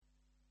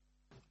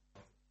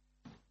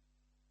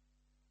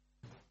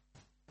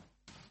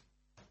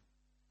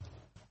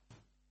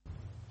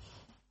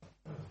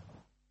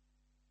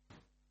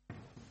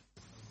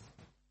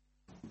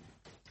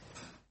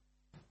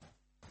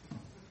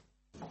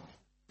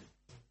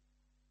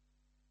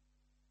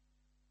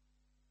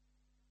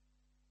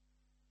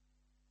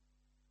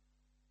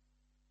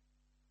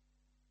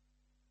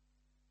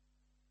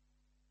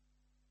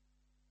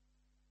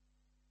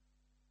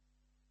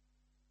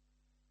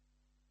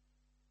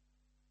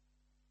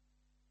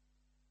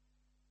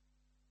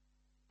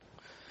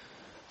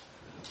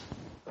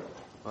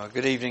Well,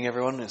 good evening,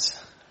 everyone.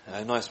 It's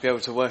nice to be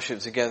able to worship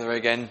together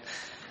again.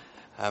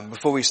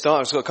 Before we start,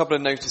 I've just got a couple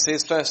of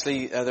notices.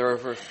 Firstly, there are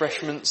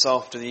refreshments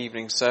after the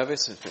evening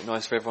service. It's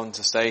nice for everyone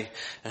to stay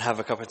and have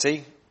a cup of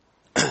tea.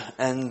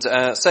 And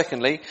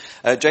secondly,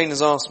 Jane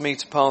has asked me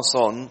to pass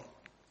on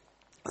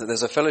that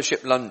there's a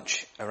fellowship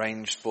lunch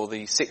arranged for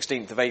the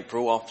 16th of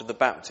April after the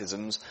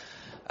baptisms.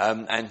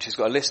 And she's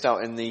got a list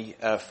out in the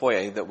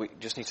foyer that we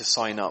just need to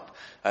sign up.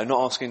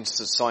 Not asking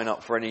to sign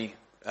up for any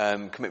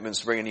commitments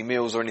to bring any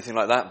meals or anything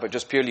like that, but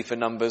just purely for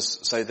numbers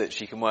so that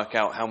she can work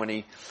out how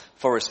many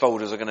Forest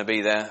folders are going to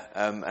be there,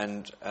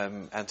 and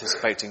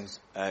anticipating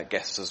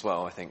guests as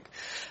well, I think.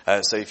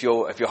 So if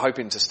you're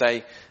hoping to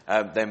stay,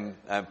 then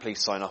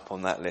please sign up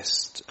on that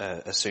list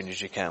as soon as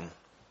you can.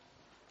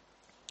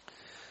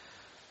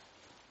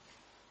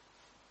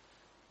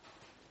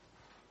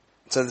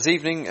 So this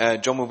evening,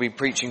 John will be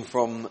preaching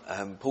from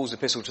Paul's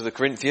epistle to the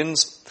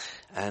Corinthians,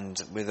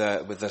 and with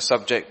the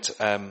subject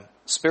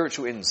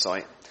spiritual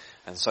insight.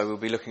 And so we'll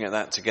be looking at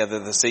that together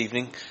this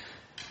evening.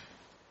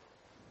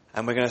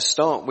 And we're going to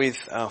start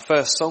with our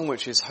first song,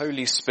 which is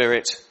Holy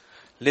Spirit,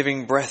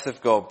 living breath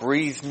of God,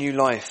 breathe new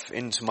life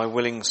into my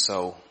willing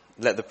soul.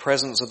 Let the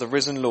presence of the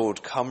risen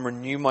Lord come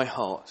renew my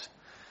heart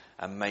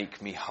and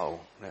make me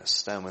whole. Let's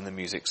stand when the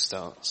music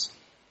starts.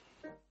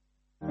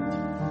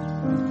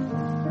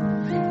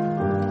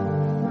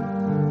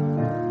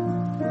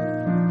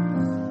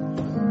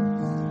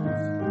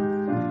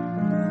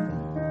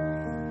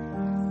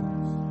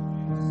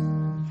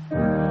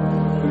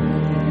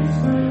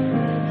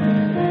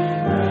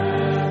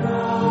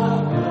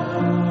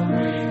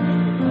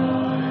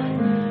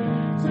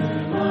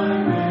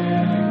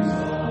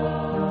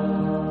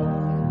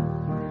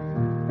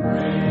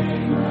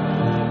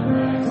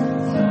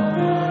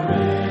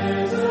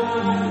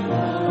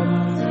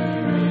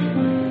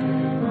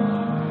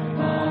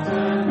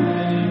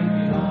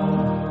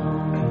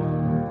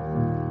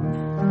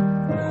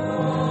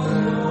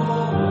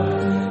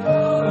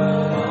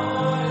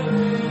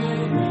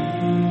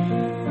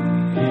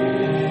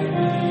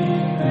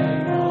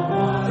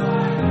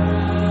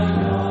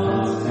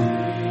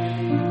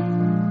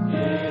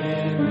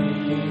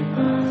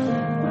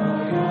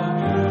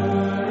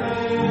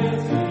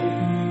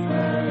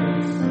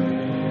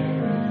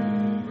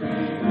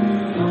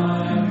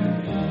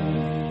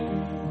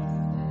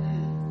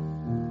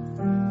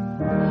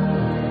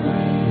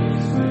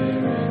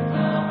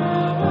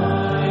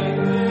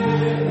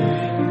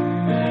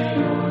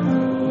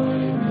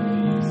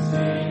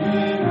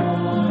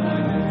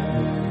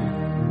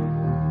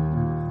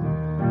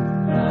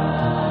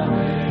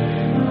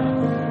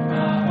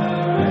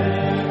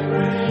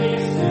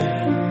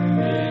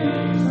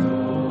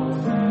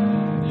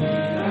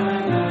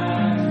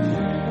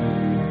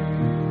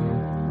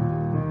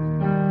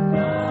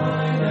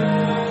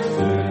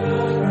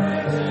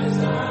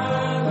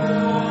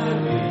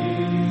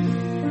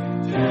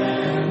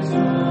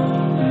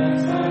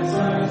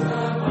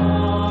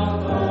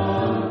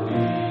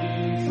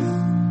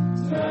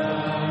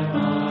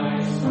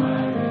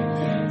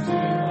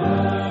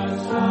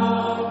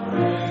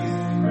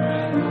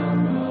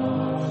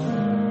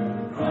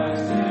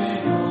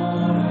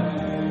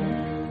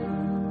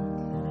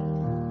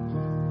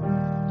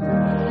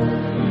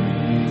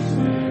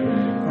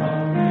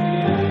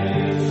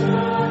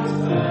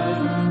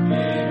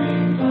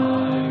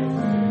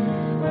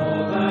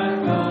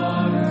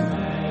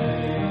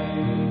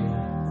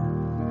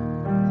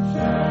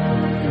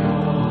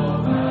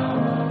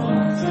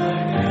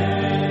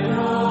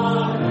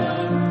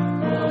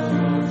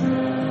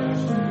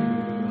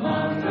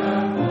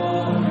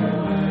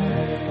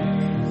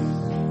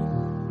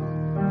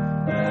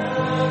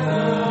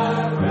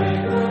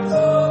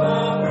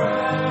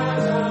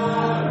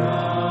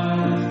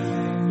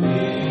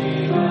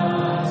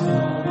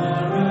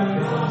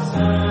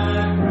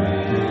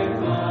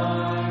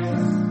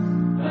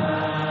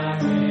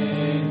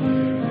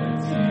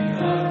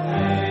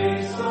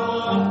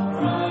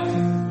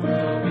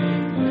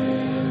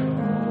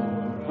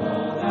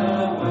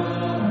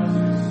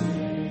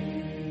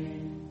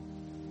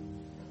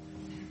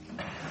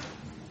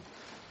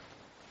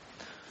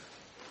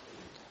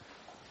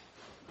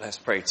 Let's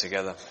pray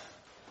together.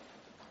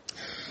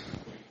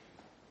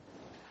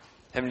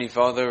 Heavenly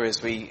Father,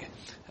 as we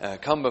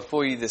come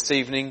before you this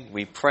evening,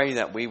 we pray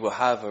that we will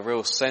have a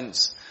real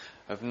sense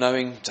of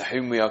knowing to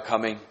whom we are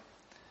coming.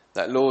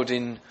 That, Lord,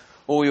 in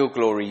all your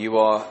glory, you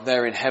are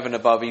there in heaven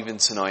above even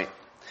tonight.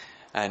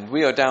 And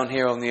we are down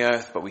here on the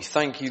earth, but we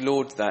thank you,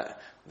 Lord,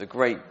 that the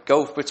great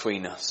gulf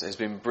between us has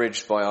been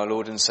bridged by our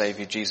Lord and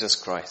Saviour, Jesus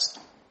Christ.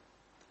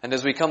 And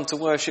as we come to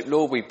worship,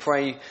 Lord, we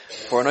pray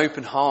for an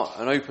open heart,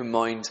 an open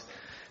mind.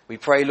 We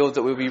pray, Lord,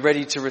 that we'll be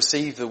ready to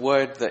receive the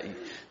word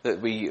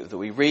that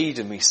we read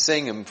and we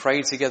sing and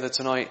pray together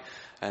tonight.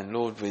 And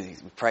Lord, we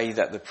pray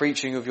that the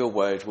preaching of your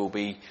word will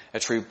be a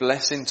true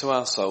blessing to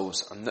our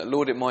souls, and that,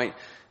 Lord, it might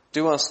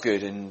do us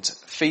good and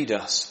feed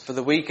us for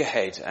the week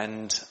ahead,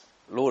 and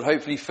Lord,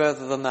 hopefully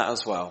further than that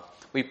as well.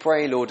 We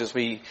pray, Lord, as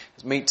we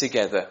meet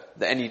together,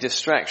 that any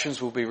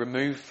distractions will be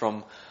removed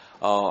from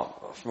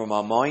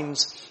our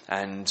minds,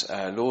 and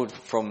Lord,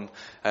 from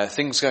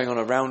things going on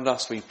around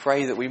us. We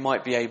pray that we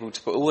might be able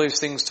to put all those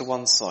things to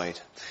one side,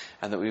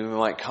 and that we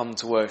might come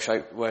to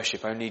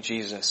worship only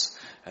Jesus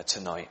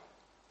tonight.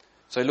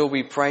 So Lord,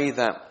 we pray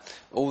that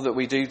all that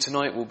we do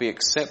tonight will be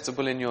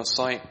acceptable in your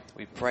sight.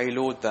 We pray,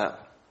 Lord,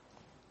 that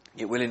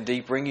it will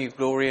indeed bring you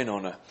glory and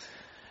honour,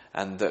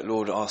 and that,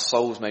 Lord, our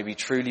souls may be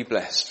truly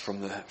blessed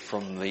from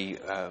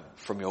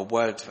your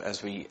word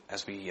as we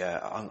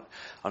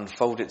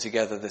unfold it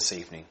together this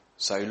evening.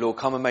 So, Lord,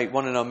 come and make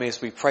one in our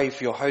midst. We pray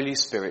for your Holy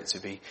Spirit to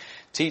be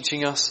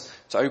teaching us,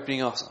 to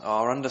opening us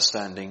our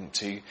understanding,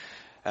 to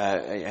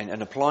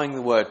and applying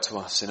the word to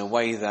us in a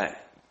way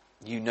that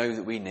you know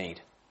that we need.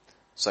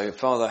 So,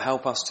 Father,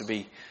 help us to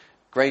be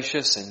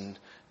gracious and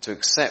to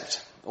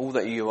accept all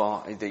that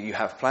you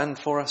have planned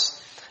for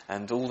us,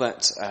 and all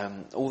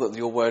that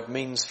your word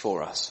means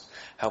for us.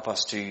 Help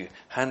us to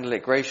handle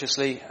it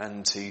graciously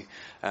and to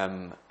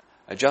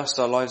adjust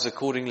our lives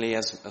accordingly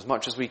as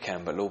much as we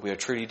can. But Lord, we are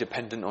truly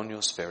dependent on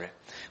your Spirit.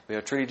 We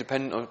are truly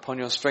dependent upon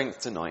your strength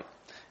tonight,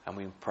 and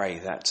we pray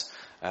that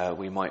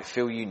we might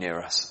feel you near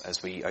us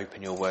as we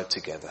open your word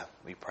together.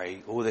 We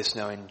pray all this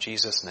now in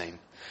Jesus' name.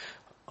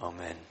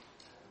 Amen.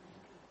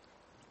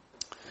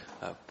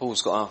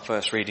 Paul's got our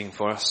first reading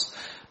for us,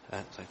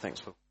 so thanks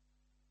for...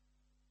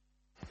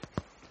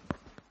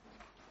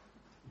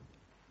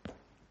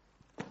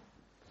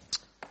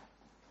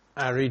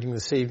 Our reading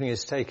this evening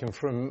is taken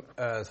from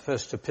the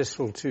first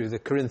epistle to the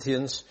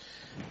Corinthians,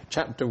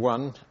 chapter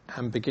 1,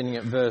 and beginning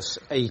at verse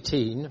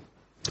 18.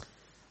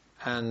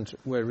 And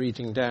we're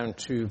reading down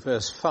to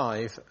verse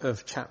 5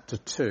 of chapter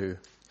 2.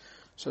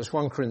 So it's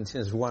 1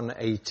 Corinthians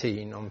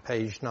 1:18 on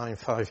page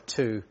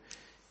 952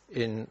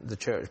 in the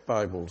church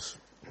Bibles.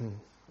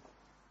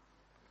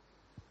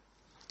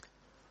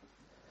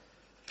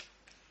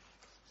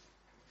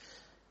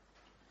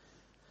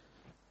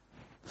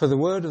 For the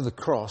word of the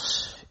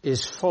cross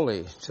is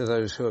folly to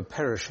those who are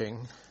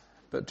perishing,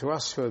 but to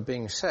us who are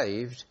being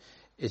saved,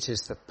 it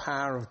is the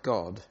power of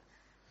God.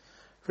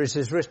 For it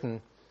is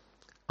written,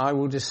 I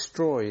will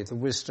destroy the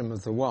wisdom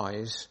of the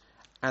wise,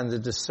 and the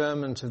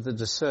discernment of the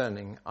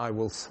discerning I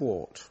will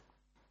thwart.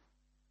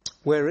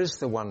 Where is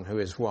the one who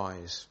is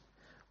wise?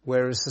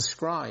 Where is the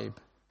scribe?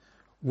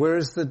 Where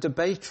is the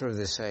debater of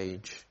this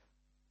age?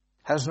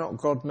 Has not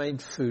God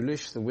made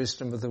foolish the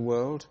wisdom of the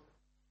world?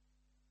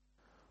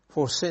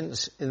 For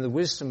since in the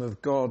wisdom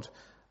of God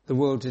the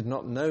world did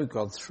not know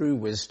God through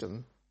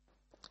wisdom,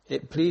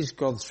 it pleased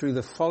God through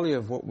the folly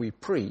of what we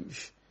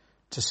preach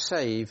to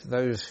save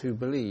those who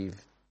believe.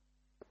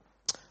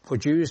 For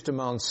Jews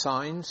demand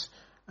signs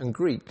and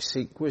Greeks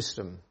seek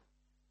wisdom,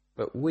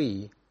 but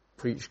we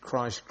preach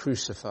Christ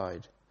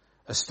crucified,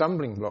 a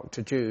stumbling block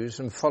to Jews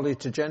and folly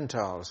to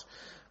Gentiles.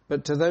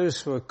 But to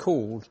those who are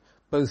called,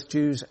 both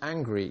Jews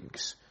and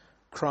Greeks,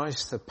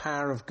 Christ the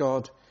power of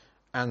God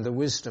and the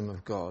wisdom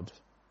of God.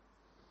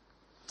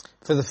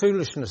 For the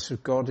foolishness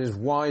of God is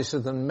wiser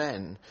than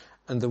men,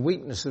 and the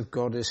weakness of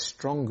God is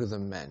stronger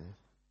than men.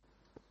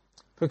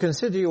 For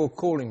consider your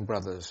calling,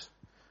 brothers.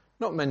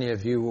 Not many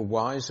of you were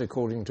wise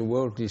according to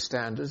worldly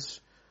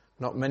standards.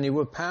 Not many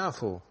were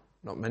powerful.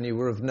 Not many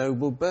were of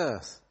noble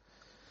birth.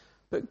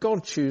 But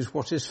God chose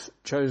what is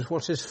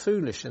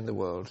foolish in the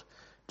world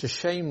to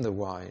shame the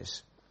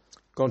wise.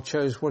 God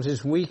chose what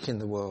is weak in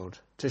the world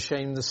to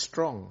shame the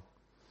strong.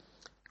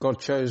 God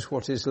chose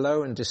what is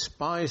low and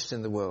despised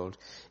in the world,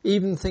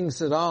 even things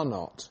that are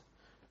not,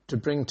 to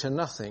bring to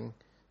nothing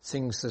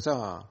things that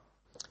are,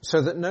 so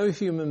that no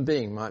human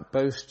being might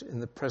boast in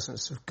the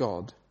presence of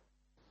God.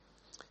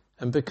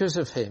 And because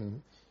of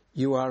him,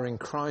 you are in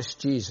Christ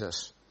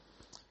Jesus,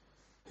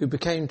 who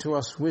became to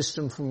us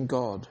wisdom from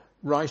God,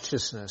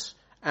 righteousness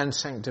and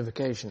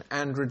sanctification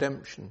and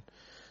redemption,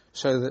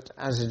 so that,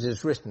 as it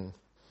is written,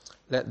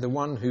 let the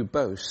one who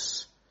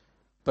boasts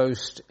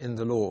boast in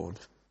the Lord.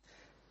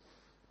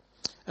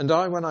 And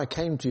I, when I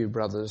came to you,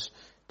 brothers,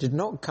 did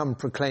not come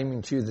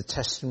proclaiming to you the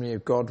testimony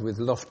of God with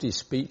lofty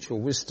speech or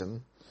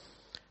wisdom,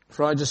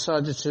 for I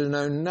decided to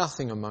know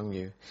nothing among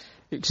you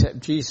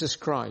except Jesus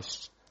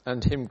Christ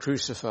and him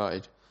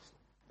crucified.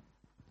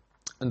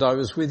 And I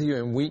was with you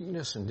in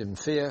weakness and in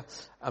fear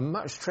and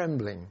much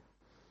trembling.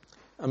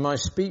 And my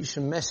speech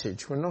and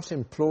message were not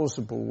in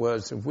plausible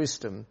words of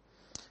wisdom,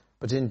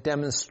 but in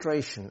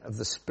demonstration of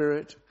the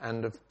Spirit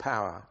and of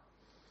power,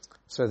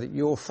 so that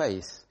your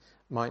faith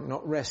might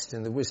not rest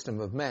in the wisdom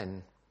of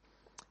men,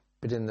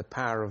 but in the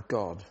power of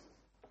God.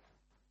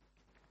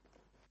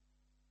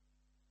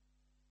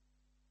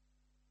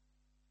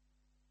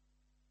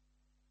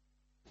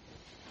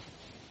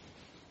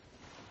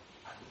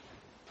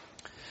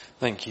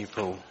 Thank you,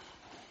 Paul.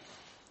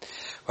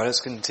 Well, let's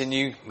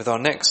continue with our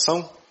next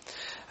song,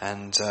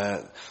 and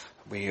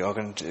we're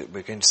going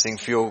to sing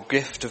For Your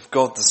Gift of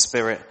God the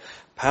Spirit,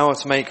 power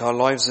to make our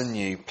lives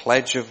anew,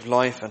 pledge of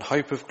life and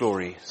hope of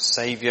glory,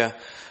 Saviour,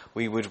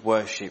 we would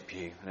worship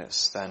you. Let's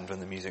stand when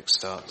the music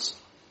starts.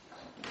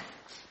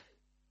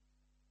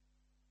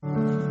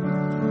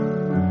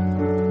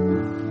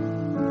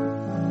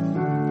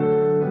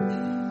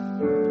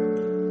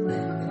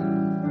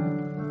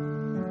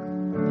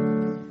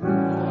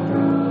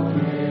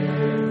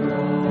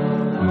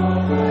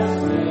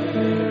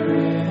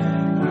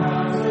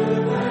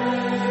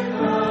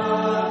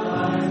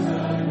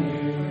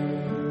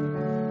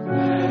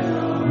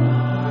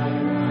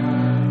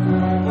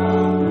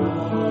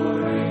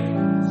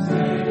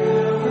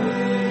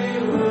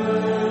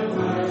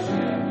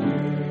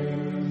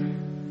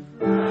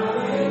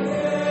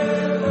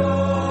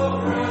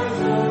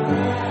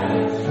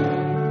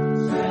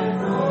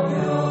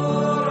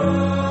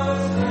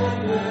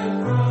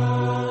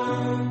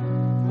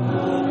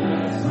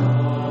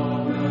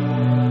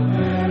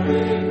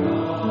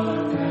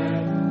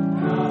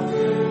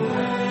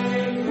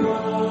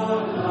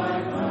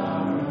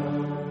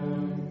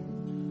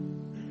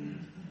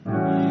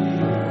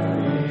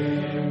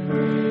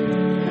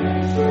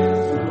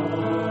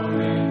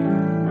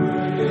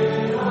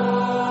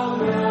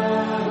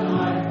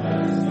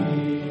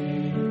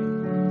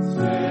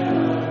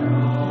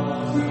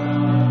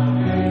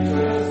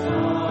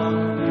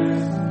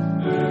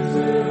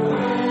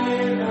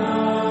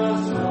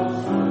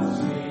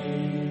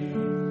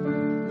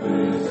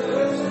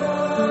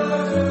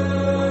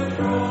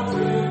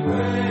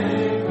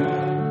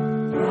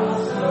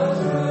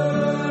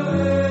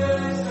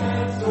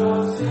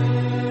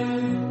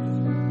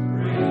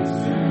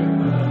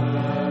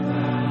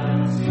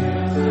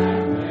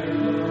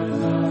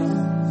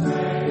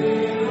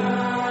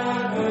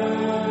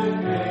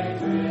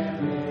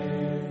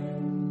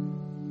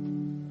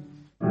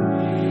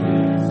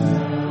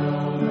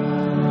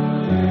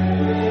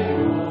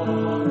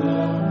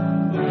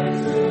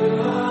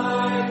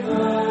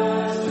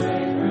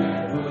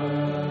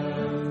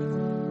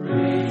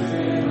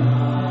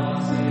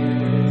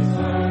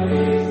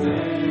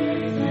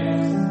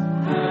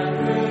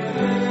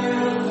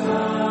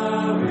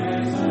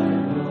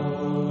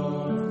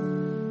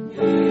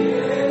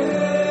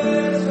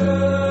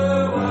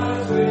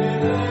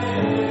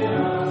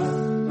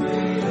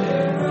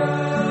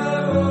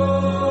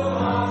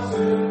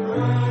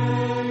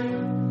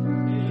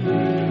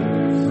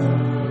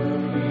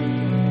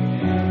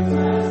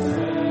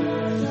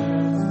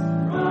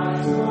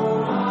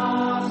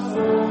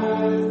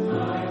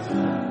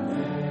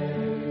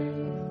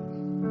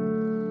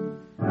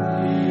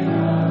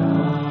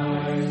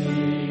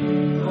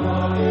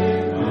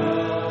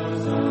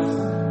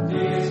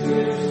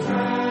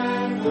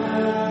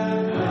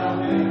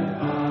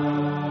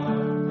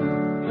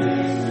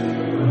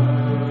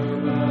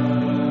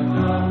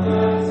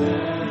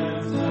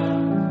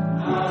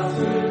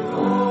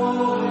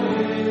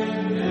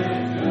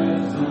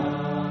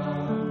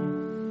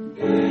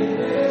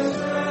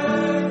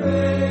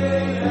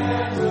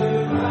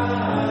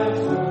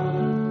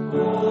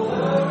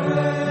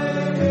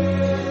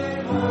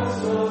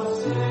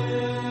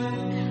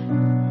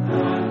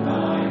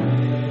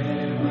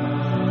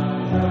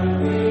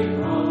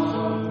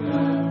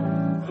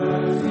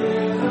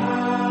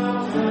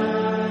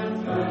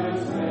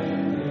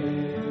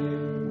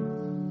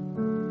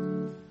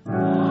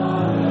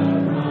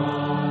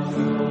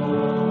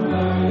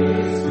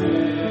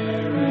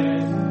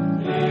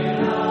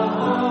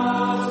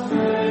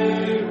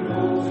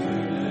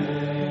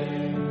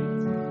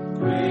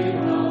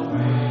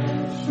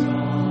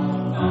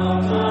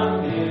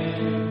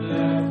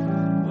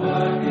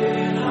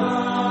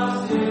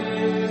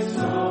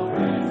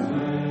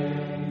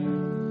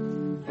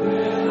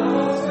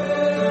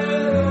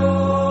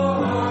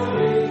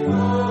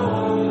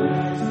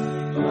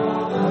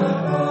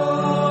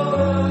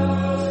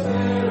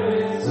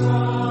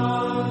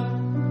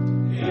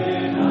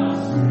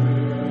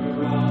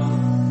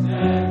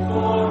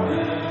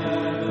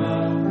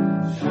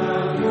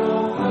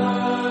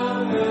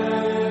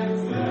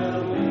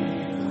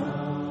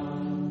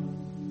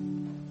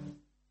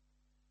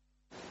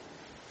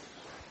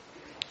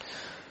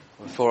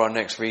 Before our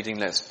next reading,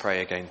 let's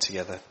pray again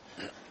together.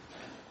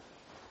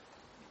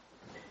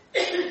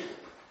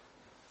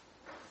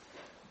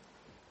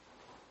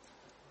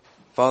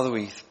 Father,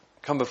 we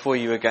come before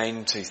you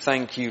again to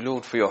thank you,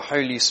 Lord, for your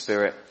Holy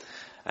Spirit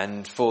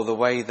and for the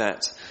way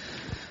that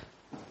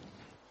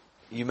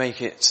you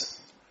make it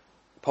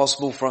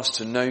possible for us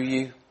to know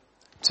you,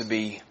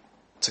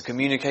 to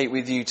communicate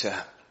with you,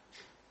 to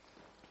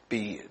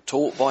be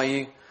taught by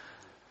you.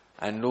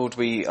 And Lord,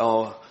 we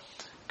are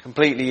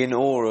completely in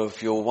awe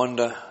of your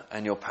wonder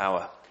and your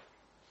power.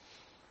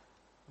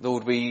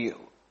 Lord,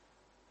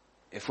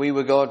 if we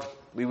were God,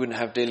 we wouldn't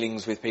have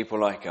dealings with people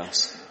like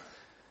us.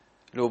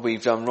 Lord,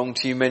 we've done wrong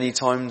to you many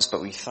times, but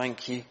we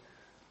thank you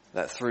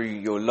that through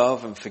your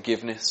love and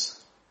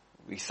forgiveness,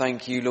 we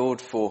thank you,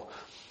 Lord, for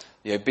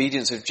the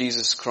obedience of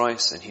Jesus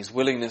Christ and his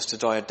willingness to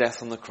die a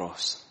death on the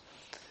cross,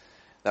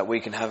 that we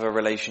can have a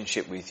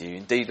relationship with you.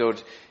 Indeed,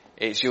 Lord,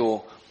 it's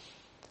your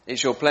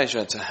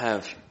pleasure to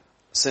have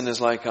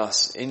sinners like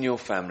us in your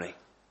family.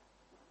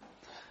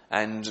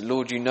 And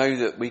Lord, you know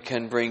that we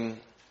can bring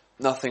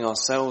nothing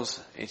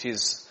ourselves. It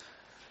is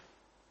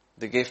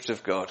the gift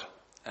of God,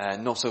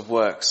 and not of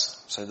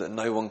works, so that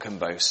no one can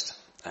boast.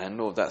 And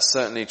Lord, that's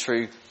certainly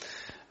true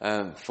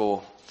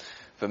for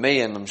me,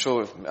 and I'm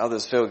sure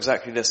others feel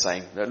exactly the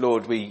same. That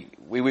Lord, we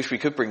wish we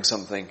could bring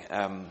something,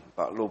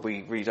 but Lord,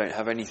 we really don't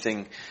have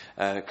anything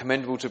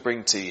commendable to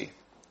bring to you.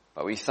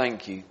 But we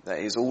thank you that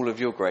it is all of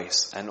your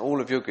grace and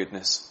all of your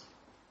goodness.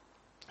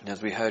 And as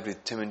we heard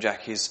with Tim and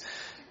Jackie's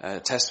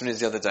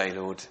testimonies the other day,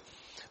 Lord,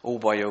 all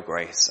by your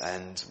grace,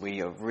 and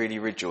we really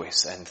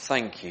rejoice and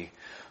thank you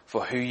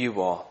for who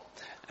you are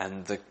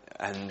and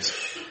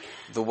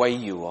the way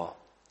you are.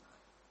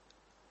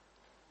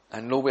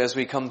 And Lord, as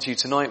we come to you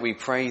tonight, we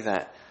pray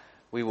that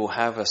we will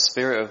have a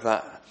spirit of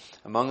that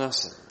among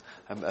us,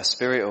 a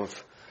spirit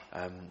of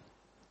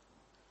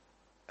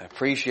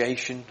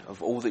appreciation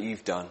of all that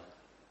you've done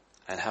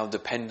and how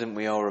dependent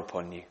we are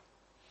upon you.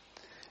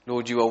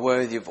 Lord, you are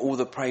worthy of all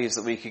the praise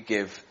that we could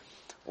give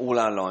all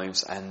our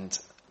lives and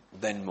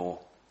then more.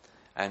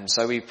 And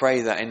so we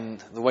pray that in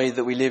the way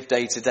that we live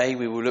day to day,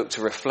 we will look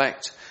to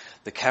reflect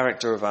the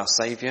character of our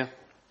Saviour.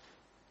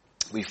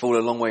 We fall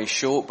a long way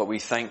short, but we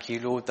thank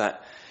you, Lord,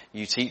 that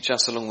you teach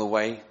us along the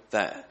way,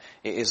 that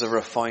it is a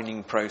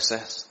refining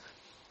process.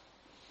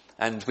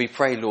 And we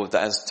pray, Lord,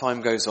 that as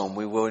time goes on,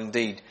 we will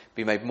indeed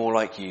be made more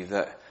like you,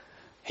 that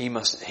he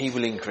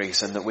will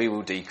increase and that we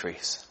will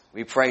decrease.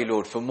 We pray,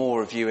 Lord, for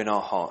more of you in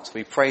our hearts.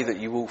 We pray that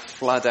you will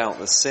flood out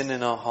the sin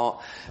in our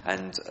heart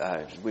and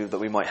that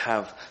we might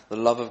have the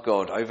love of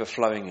God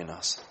overflowing in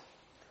us.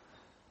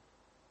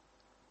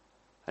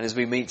 And as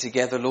we meet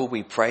together, Lord,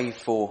 we pray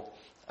for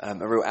a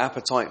real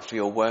appetite for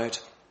your word.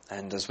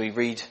 And as we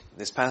read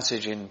this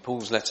passage in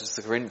Paul's letter to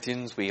the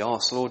Corinthians, we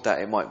ask, Lord, that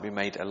it might be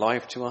made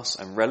alive to us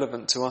and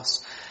relevant to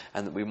us,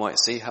 and that we might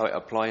see how it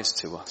applies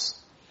to us.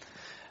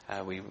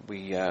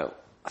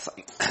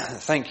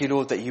 Thank you,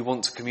 Lord, that you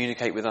want to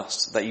communicate with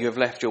us, that you have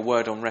left your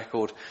word on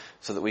record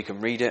so that we can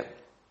read it.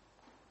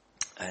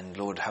 And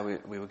Lord, how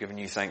we were giving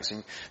you thanks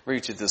and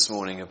rooted this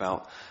morning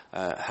about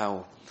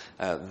how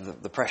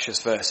the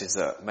precious verses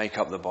that make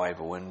up the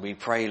Bible. And we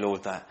pray,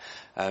 Lord, that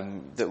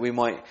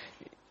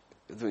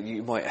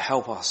you might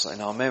help us in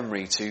our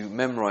memory to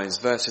memorize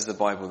verses of the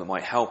Bible that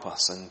might help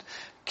us and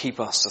keep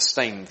us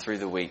sustained through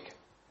the week.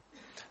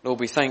 Lord,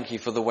 we thank you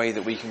for the way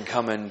that we can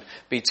come and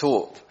be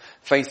taught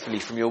faithfully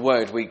from your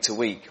word week to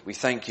week. We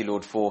thank you,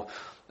 Lord, for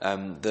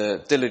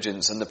the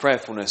diligence and the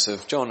prayerfulness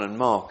of John and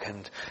Mark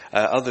and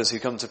others who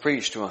come to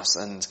preach to us,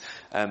 and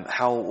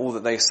how all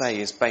that they say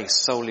is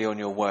based solely on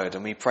your word.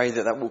 And we pray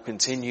that will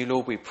continue,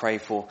 Lord. We pray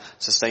for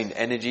sustained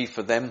energy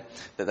for them,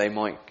 that they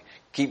might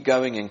keep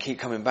going and keep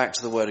coming back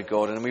to the word of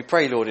God. And we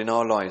pray, Lord, in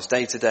our lives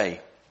day to day,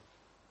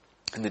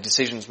 and the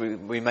decisions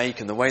we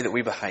make and the way that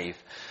we behave,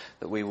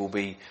 that we will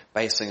be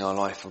basing our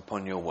life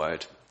upon your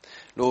word.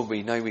 Lord,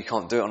 we know we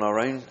can't do it on our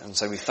own, and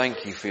so we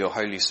thank you for your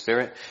Holy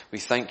Spirit. We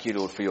thank you,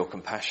 Lord, for your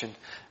compassion,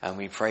 and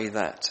we pray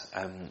that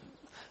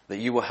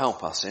you will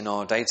help us in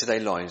our day-to-day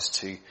lives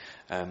to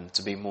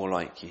be more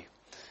like you.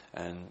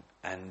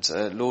 And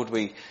Lord,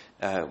 we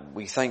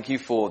thank you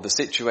for the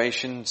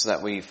situations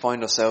that we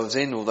find ourselves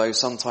in, although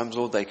sometimes,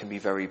 Lord, they can be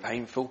very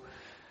painful.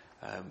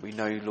 We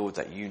know, Lord,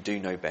 that you do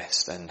know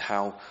best, and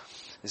how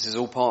this is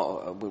all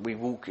part. We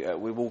walk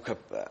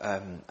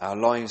our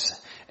lives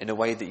in a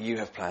way that you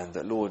have planned.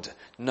 That, Lord,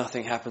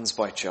 nothing happens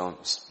by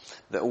chance.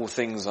 That all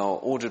things are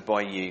ordered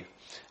by you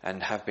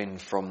and have been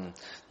from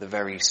the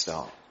very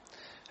start.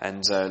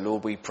 And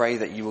Lord, we pray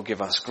that you will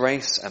give us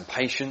grace and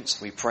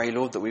patience. We pray,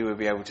 Lord, that we will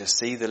be able to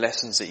see the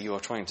lessons that you are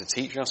trying to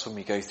teach us when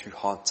we go through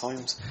hard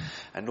times.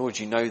 And Lord,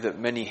 you know that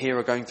many here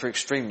are going through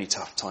extremely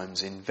tough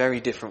times in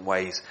very different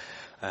ways.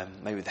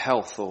 Maybe with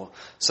health or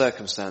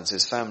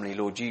circumstances, family.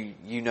 Lord, you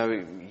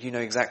know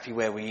exactly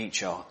where we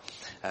each are,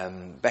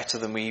 better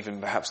than we even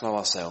perhaps know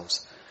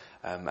ourselves.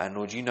 And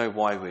Lord, you know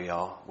why we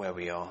are where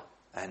we are.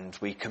 And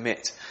we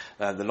commit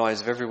the lives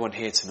of everyone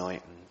here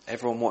tonight and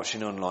everyone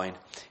watching online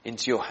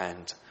into your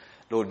hand,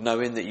 Lord,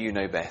 knowing that you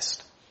know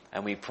best.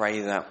 And we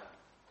pray that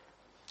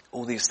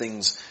all these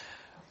things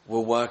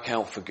will work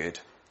out for good.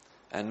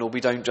 And Lord,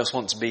 we don't just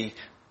want to be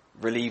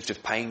relieved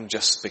of pain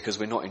just because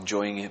we're not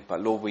enjoying it,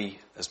 but Lord,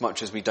 as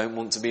much as we don't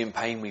want to be in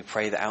pain, we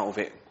pray that out of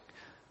it,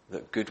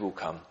 that good will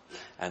come,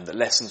 and that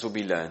lessons will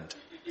be learned,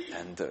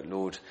 and that,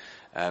 Lord,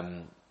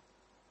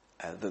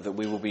 that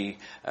we will be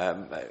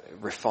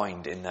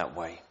refined in that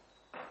way.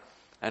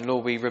 And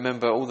Lord, we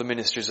remember all the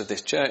ministries of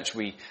this church.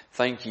 We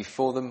thank you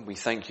for them. We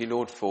thank you,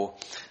 Lord, for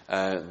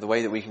the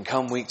way that we can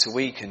come week to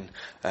week, and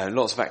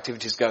lots of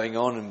activities going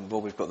on. And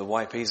Lord, we've got the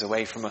YPs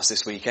away from us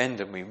this weekend,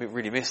 and we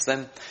really miss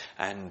them.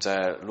 And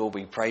Lord,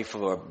 we pray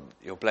for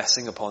your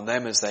blessing upon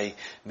them as they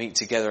meet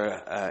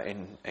together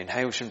in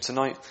Hailsham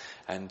tonight.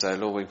 And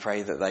Lord, we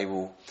pray that they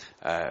will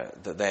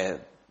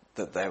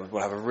that they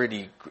will have a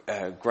really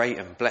great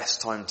and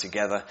blessed time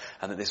together,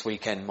 and that this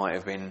weekend might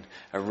have been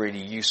a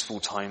really useful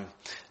time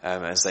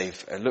as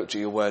they've looked at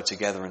your word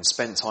together and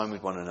spent time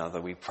with one another.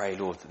 We pray,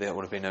 Lord, that it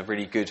would have been a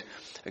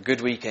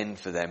good weekend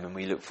for them, and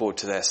we look forward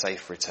to their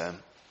safe return.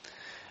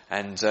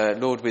 And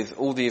Lord, with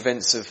all the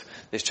events of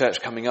this church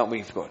coming up,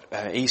 we've got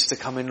Easter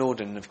coming, Lord,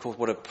 and of course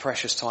what a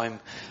precious time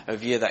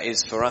of year that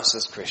is for us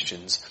as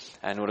Christians,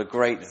 and what a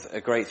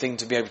great thing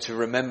to be able to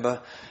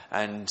remember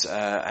and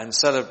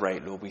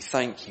celebrate, Lord. We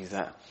thank you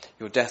that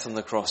your death on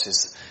the cross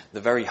is the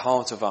very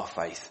heart of our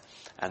faith,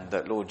 and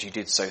that, Lord, you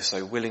did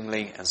so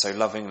willingly and so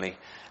lovingly,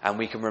 and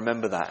we can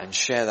remember that and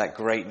share that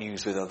great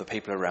news with other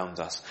people around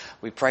us.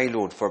 We pray,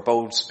 Lord, for a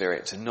bold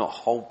spirit to not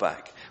hold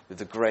back with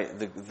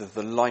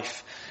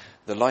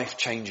the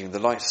life-changing, the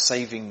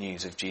life-saving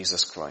news of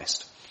Jesus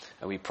Christ.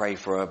 And we pray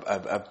for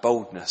a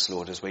boldness,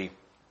 Lord, as we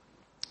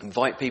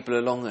invite people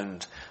along,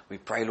 and we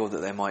pray, Lord,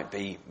 that there might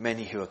be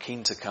many who are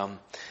keen to come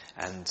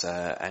and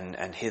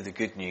hear the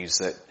good news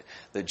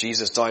that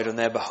Jesus died on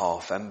their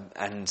behalf,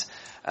 and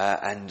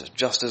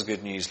just as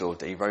good news, Lord,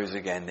 that he rose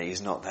again, that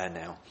he's not there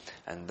now,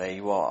 and there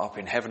you are up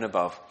in heaven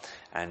above.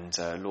 And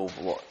Lord,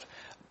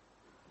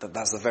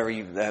 that's the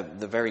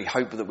very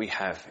hope that we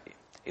have,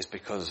 is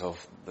because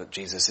of that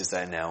Jesus is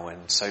there now.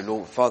 And so,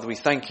 Lord, Father, we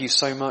thank you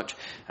so much,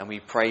 and we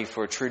pray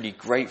for a truly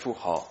grateful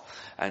heart,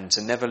 and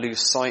to never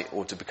lose sight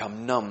or to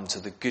become numb to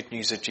the good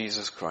news of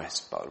Jesus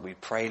Christ. But we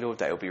pray, Lord,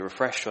 that it will be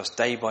refreshed to us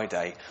day by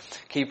day.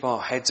 Keep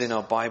our heads in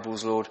our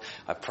Bibles, Lord.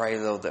 I pray,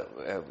 Lord, that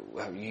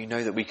you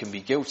know that we can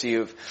be guilty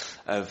of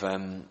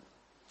not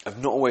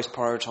always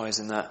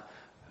prioritizing that.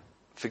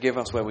 Forgive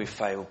us where we've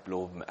failed,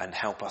 Lord, and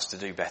help us to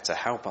do better.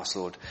 Help us,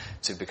 Lord,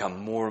 to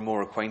become more and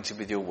more acquainted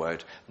with your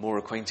word, more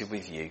acquainted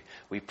with you.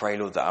 We pray,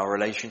 Lord, that our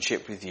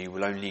relationship with you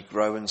will only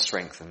grow and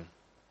strengthen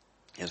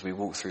as we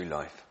walk through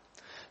life.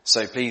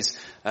 So please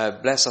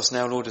bless us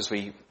now, Lord, as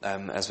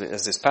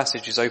this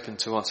passage is open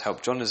to us.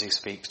 Help John as he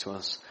speaks to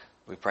us.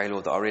 We pray,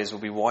 Lord, that our ears will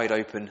be wide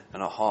open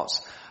and our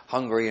hearts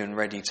hungry and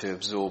ready to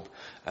absorb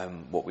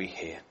what we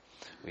hear.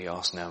 We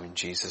ask now in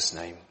Jesus'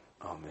 name.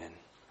 Amen.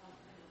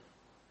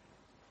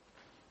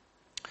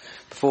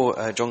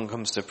 Before John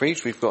comes to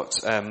preach, we've got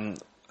the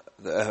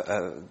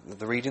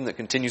reading that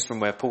continues from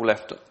where Paul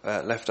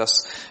left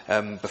us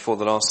before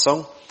the last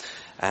song.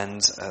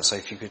 And so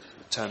if you could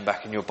turn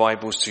back in your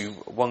Bibles to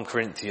 1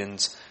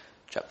 Corinthians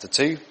chapter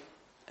 2,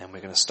 and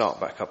we're going to start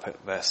back up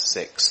at verse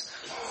 6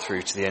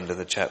 through to the end of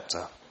the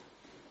chapter.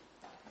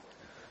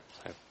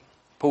 So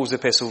Paul's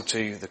epistle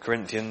to the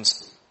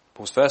Corinthians,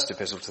 Paul's first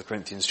epistle to the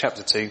Corinthians,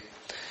 chapter 2,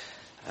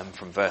 and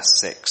from verse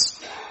 6.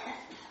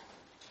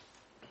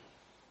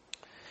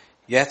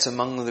 Yet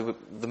among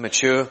the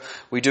mature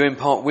we do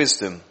impart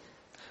wisdom,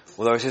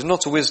 although it is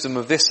not a wisdom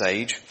of this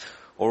age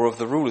or of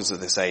the rulers of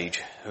this age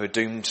who are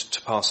doomed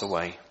to pass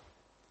away.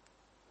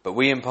 But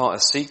we impart a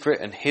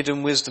secret and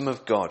hidden wisdom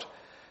of God,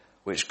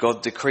 which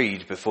God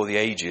decreed before the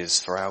ages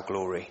for our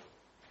glory.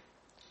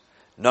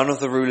 None of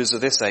the rulers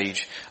of this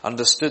age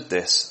understood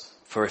this,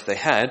 for if they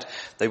had,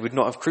 they would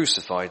not have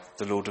crucified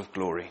the Lord of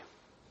glory.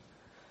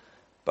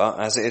 But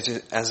as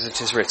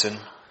it is written,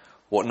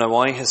 what no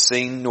eye has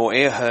seen, nor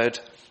ear heard,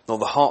 nor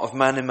the heart of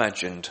man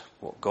imagined,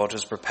 what God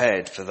has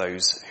prepared for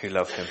those who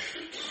love him.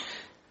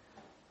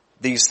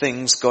 These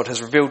things God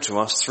has revealed to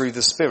us through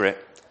the Spirit,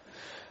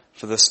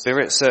 for the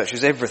Spirit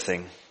searches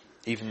everything,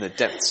 even the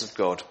depths of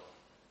God.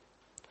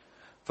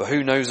 For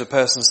who knows a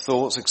person's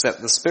thoughts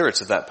except the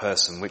spirit of that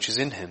person which is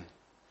in him?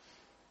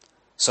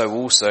 So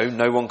also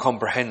no one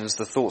comprehends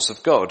the thoughts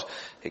of God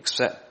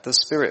except the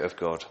Spirit of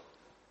God.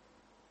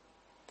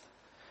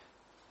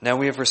 Now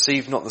we have not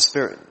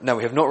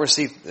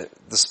received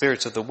the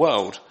spirit of the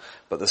world,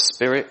 but the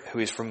Spirit who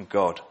is from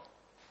God,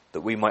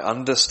 that we might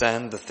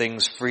understand the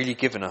things freely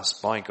given us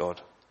by God.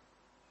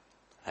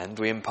 And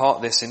we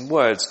impart this in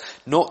words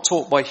not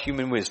taught by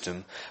human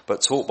wisdom,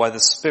 but taught by the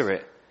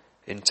Spirit,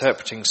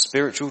 interpreting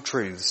spiritual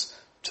truths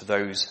to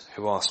those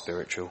who are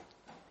spiritual.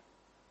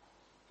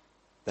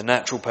 The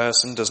natural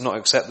person does not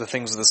accept the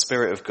things of the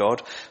Spirit of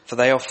God, for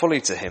they are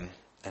folly to him,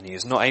 and he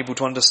is not able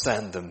to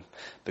understand them,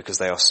 because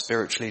they are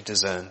spiritually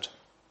discerned.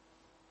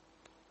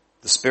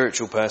 The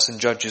spiritual person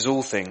judges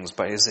all things,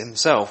 but is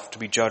himself to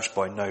be judged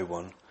by no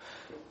one.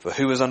 For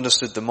who has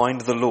understood the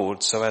mind of the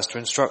Lord so as to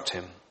instruct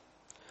him?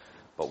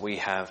 But we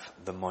have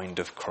the mind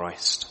of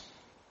Christ.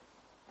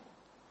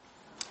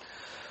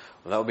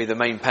 Well, that will be the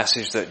main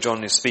passage that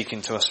John is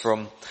speaking to us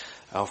from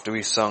after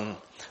we've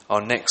sung our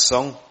next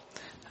song.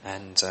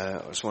 And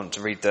I just want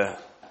to read the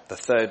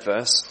third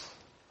verse.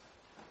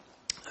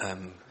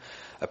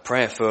 A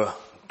prayer for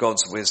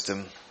God's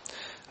wisdom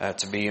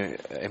to be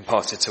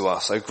imparted to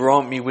us. "O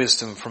grant me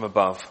wisdom from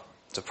above,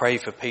 to pray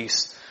for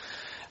peace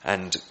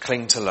and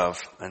cling to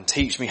love, and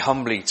teach me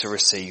humbly to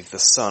receive the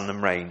sun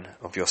and rain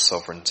of your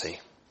sovereignty."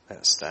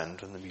 Let's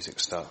stand when the music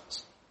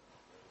starts.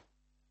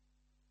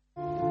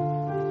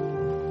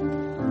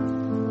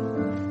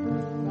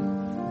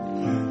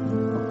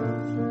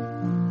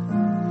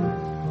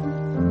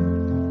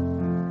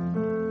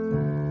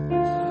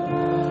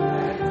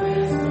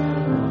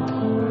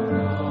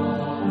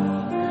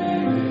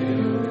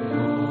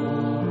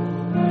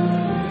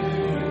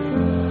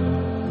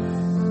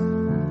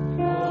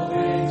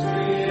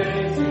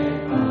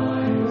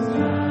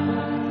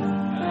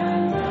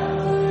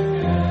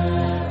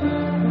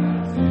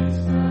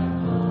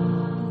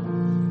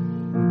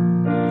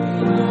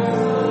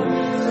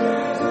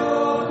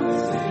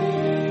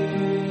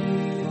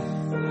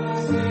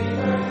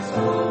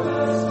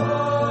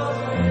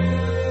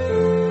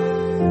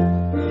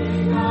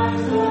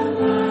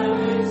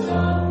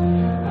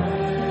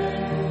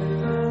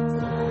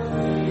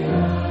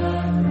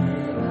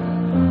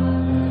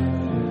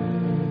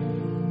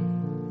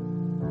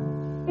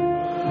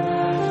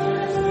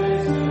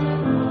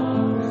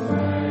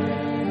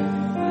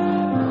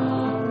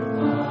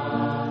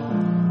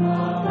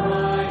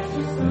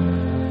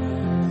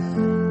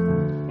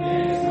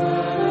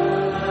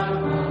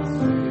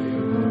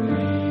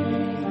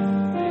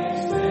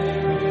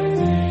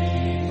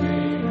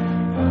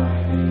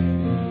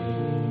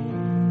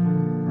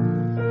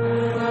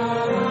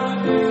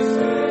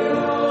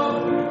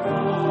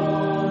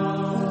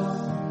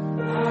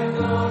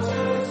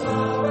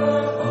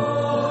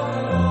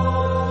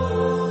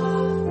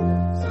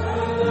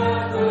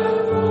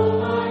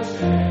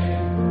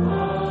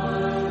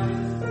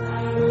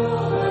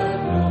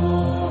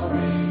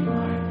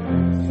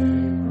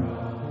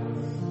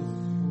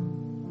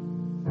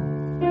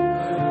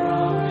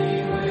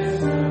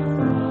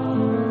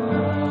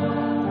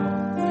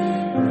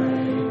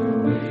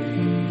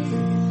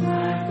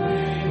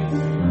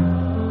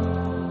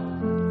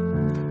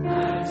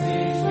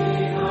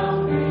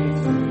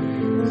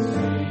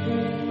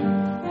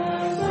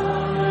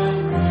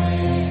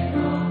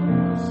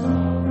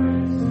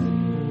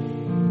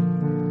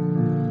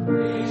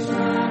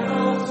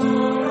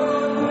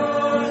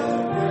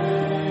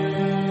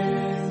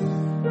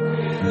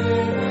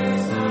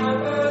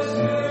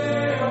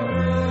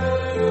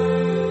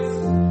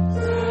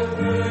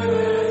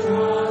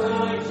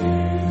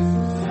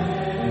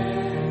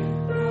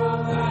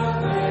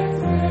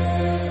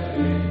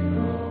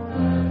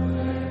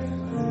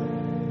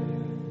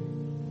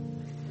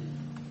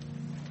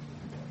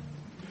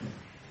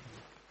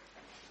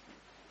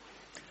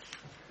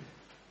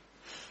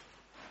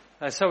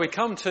 So we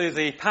come to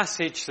the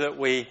passage that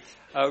we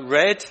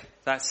read,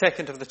 that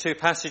second of the two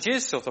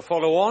passages of the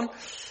follow-on,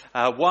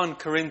 1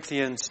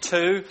 Corinthians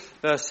 2,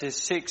 verses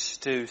 6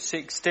 to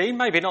 16.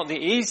 Maybe not the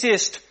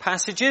easiest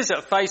passages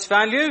at face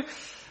value,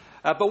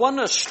 but one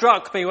that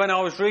struck me when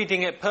I was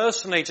reading it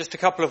personally just a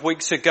couple of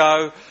weeks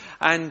ago,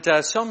 and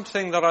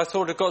something that I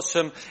thought had got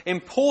some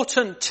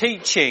important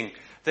teaching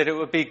that it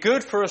would be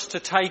good for us to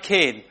take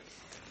in.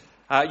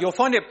 You'll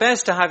find it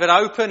best to have it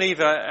open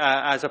either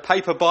as a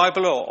paper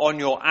Bible or on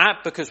your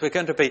app, because we're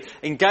going to be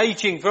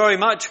engaging very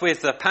much with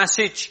the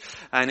passage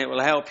and it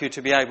will help you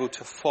to be able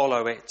to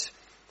follow it.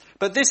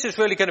 But this is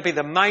really going to be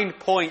the main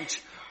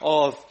point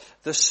of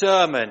the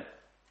sermon,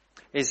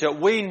 is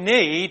that we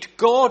need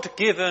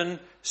God-given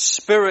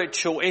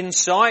spiritual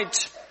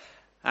insight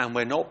and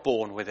we're not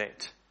born with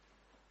it.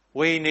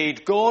 We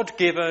need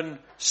God-given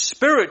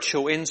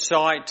spiritual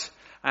insight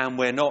and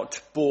we're not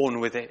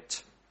born with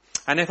it.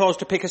 And if I was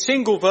to pick a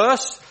single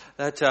verse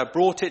that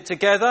brought it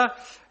together,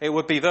 it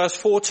would be verse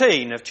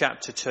 14 of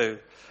chapter 2.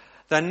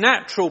 "The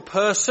natural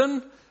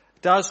person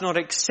does not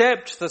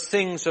accept the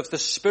things of the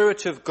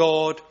Spirit of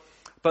God,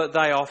 but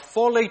they are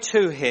folly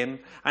to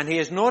him, and he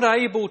is not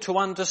able to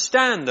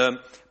understand them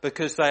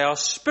because they are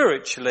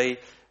spiritually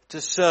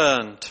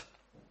discerned."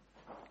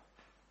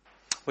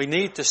 We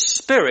need the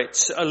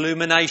Spirit's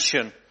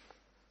illumination.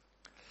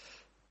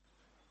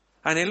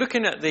 And in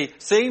looking at the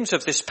themes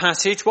of this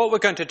passage, what we're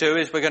going to do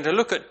is we're going to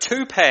look at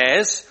two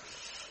pairs,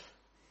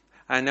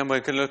 and then we're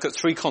going to look at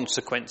three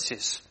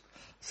consequences.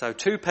 So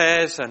 2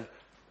 pairs and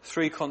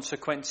 3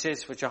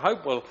 consequences, which I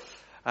hope will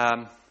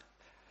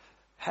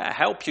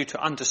help you to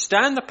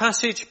understand the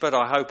passage, but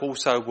I hope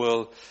also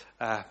will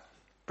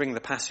bring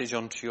the passage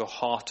onto your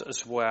heart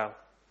as well.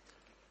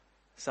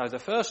 So the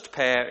first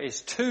pair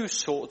is 2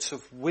 sorts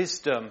of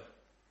wisdom.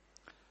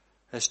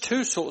 There's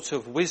 2 sorts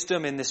of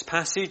wisdom in this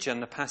passage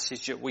and the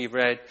passage that we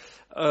read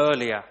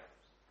earlier.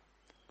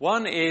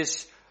 One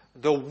is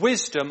the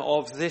wisdom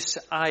of this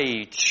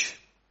age.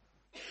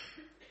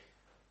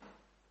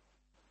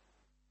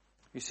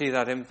 You see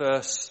that in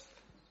verse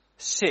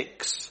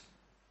 6.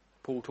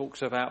 Paul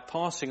talks about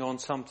passing on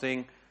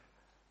something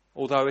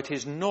although it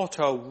is not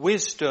a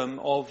wisdom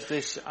of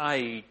this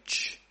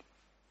age.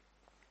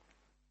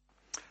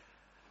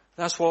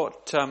 That's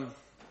what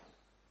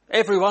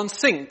everyone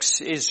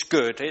thinks is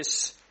good.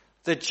 It's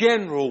the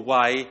general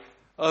way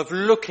of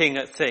looking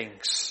at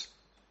things.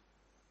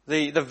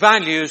 The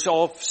values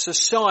of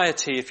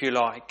society, if you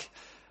like.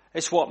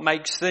 It's what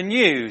makes the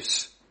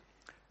news.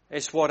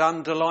 It's what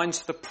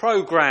underlines the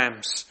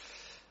programmes.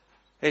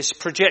 It's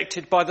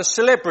projected by the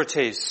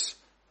celebrities.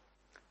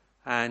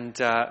 And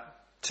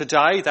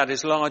today that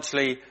is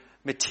largely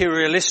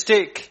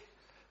materialistic,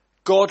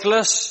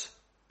 godless,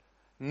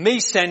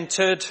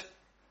 me-centred,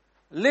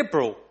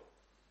 liberal.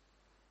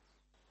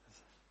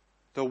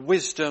 The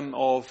wisdom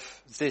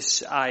of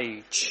this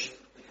age.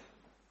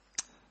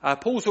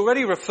 Paul's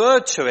already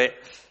referred to it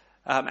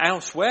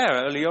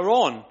elsewhere earlier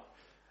on.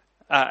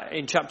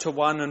 In chapter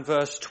 1 and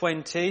verse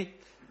 20,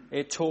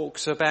 it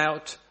talks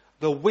about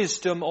the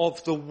wisdom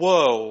of the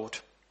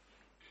world.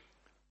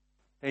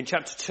 In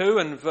chapter 2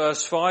 and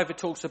verse 5, it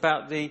talks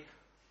about the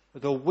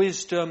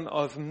wisdom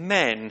of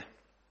men.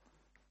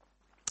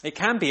 It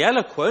can be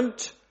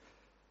eloquent.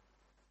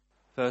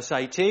 Verse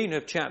 18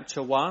 of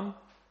chapter 1.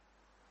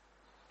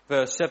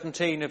 Verse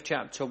 17 of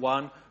chapter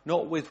 1.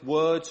 Not with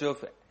words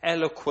of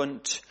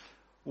eloquent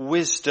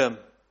wisdom.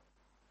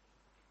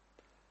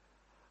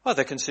 Well,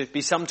 there can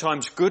be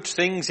sometimes good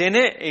things in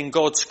it, in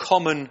God's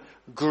common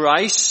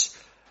grace,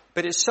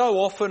 but it so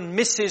often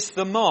misses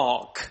the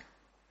mark.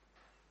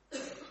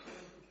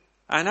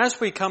 And as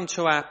we come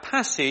to our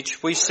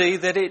passage, we see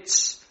that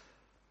it's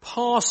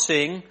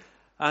passing,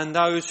 and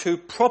those who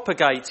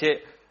propagate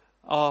it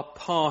are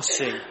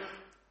passing.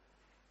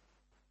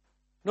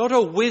 Not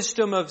a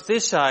wisdom of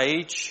this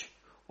age,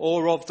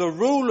 or of the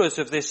rulers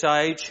of this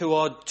age who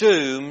are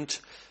doomed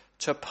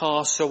to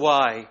pass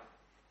away.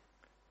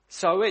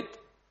 So it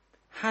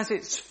has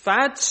its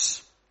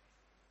fads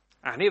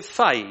and it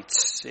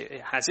fades.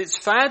 It has its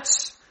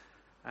fads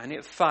and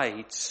it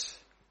fades.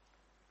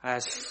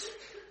 As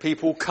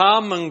people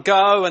come and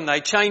go and they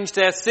change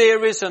their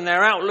theories and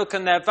their outlook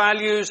and their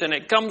values, and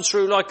it comes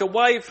through like a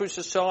wave through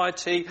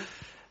society,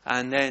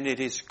 and then it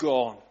is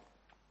gone.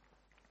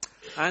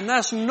 And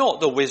that's not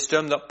the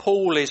wisdom that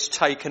Paul is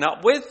taken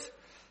up with,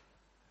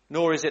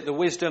 nor is it the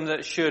wisdom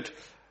that should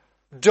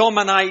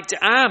dominate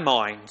our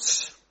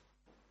minds.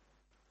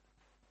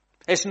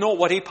 It's not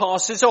what he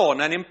passes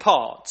on and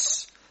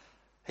imparts.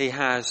 He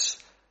has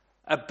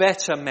a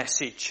better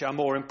message, a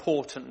more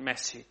important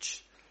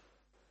message.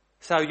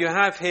 So you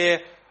have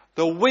here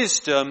the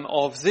wisdom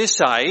of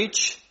this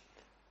age,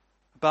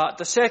 but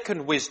the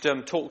second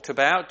wisdom talked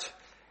about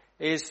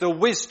is the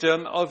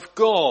wisdom of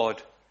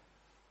God.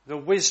 The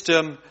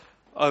wisdom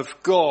of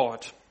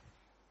God.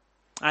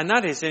 And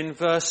that is in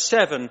verse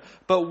 7.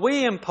 But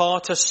we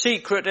impart a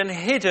secret and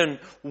hidden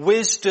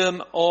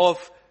wisdom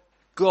of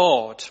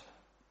God.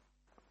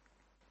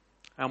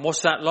 And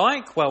what's that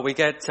like? Well, we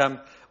get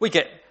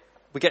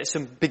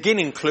some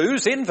beginning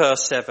clues in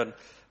verse 7.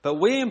 But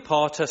we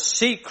impart a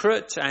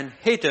secret and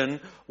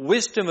hidden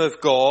wisdom of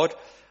God,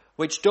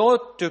 which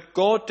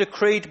God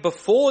decreed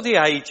before the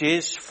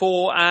ages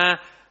for our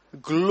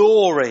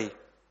glory.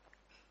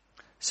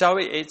 So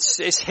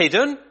it's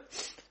hidden.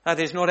 That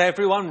is, not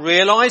everyone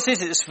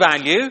realises its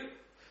value.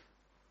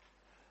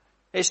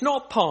 It's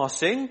not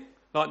passing,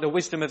 like the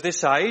wisdom of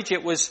this age.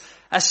 It was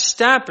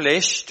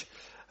established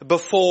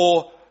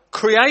before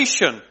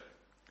creation.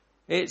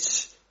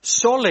 It's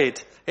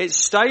solid. It's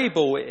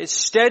stable. It's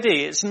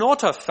steady. It's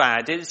not a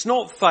fad. It's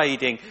not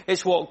fading.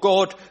 It's what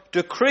God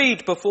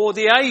decreed before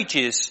the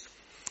ages.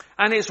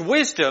 And it's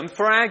wisdom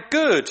for our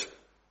good.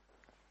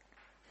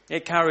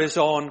 It carries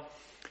on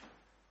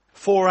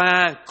for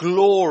our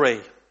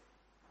glory.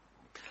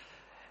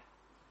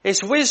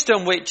 It's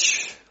wisdom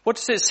which, what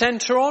does it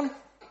centre on?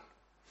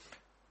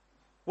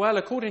 Well,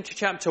 according to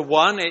chapter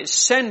 1, it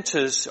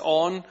centres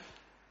on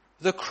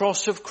the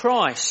cross of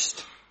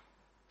Christ.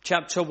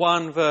 Chapter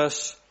 1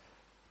 verse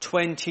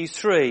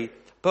 23.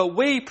 But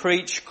we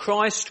preach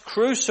Christ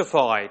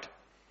crucified,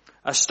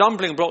 a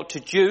stumbling block to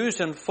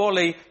Jews and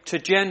folly to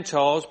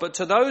Gentiles, but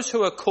to those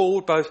who are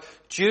called, both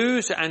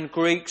Jews and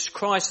Greeks,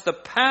 Christ the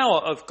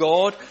power of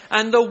God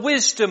and the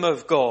wisdom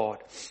of God.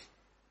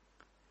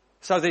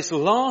 So this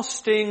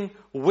lasting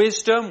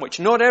wisdom, which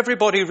not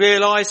everybody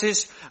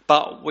realises,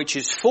 but which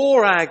is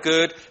for our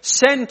good,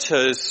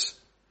 centres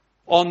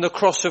on the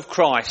cross of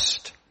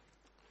Christ.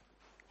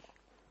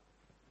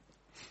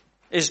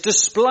 Is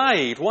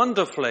displayed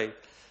wonderfully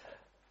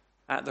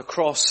at the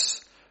cross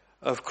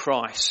of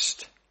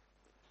Christ.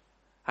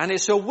 And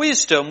it's a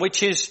wisdom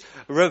which is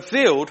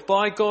revealed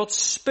by God's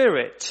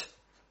Spirit.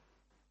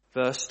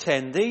 Verse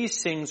 10,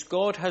 these things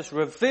God has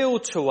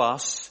revealed to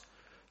us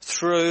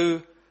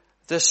through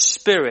the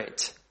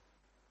Spirit.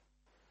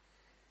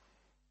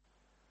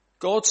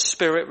 God's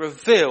Spirit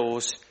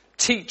reveals,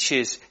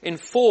 teaches,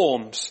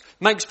 informs,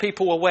 makes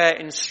people aware,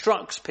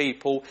 instructs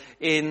people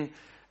in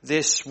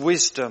this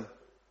wisdom.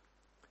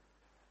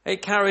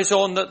 It carries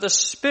on that the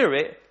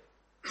Spirit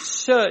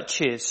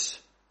searches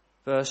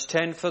Verse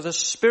 10, for the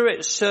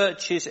Spirit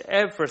searches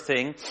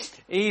everything,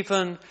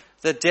 even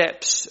the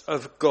depths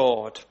of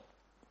God.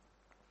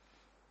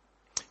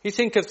 You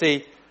think of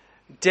the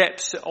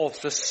depths of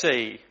the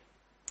sea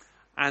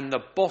and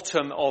the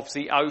bottom of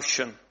the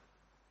ocean.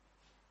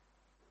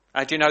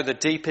 And do you know the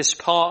deepest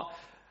part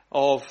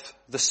of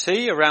the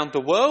sea around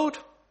the world?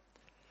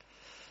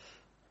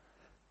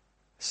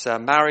 It's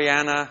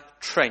Mariana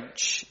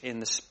Trench in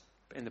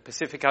the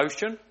Pacific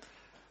Ocean,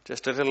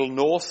 just a little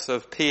north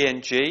of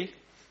PNG.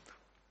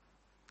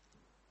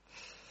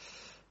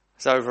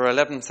 It's over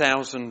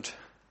 11,000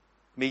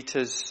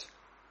 metres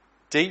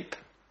deep,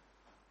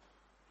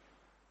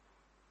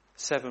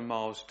 7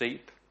 miles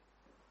deep.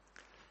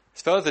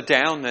 It's further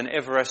down than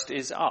Everest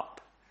is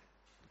up.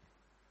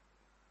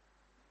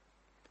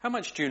 How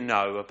much do you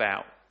know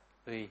about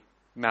the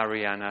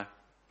Mariana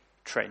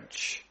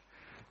Trench?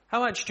 How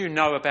much do you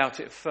know about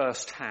it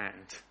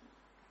firsthand?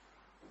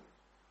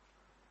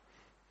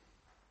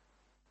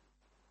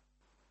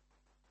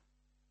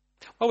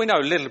 Well, we know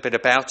a little bit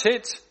about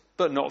it,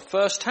 but not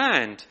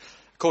firsthand.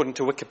 According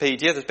to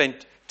Wikipedia, there's been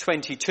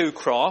 22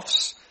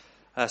 crafts,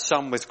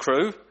 some with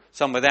crew,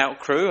 some without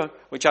crew,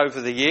 which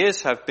over the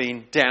years have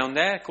been down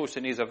there. Of course,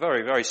 it needs a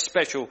very, very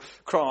special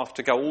craft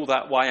to go all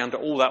that way under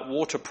all that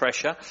water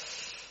pressure.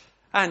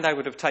 And they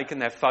would have taken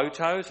their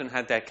photos and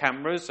had their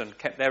cameras and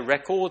kept their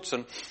records.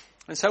 And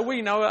so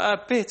we know a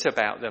bit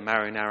about the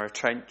Mariana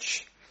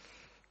Trench.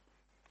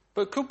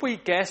 But could we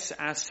guess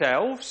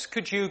ourselves?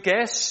 Could you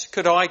guess?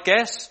 Could I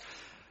guess?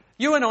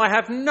 You and I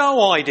have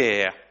no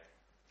idea.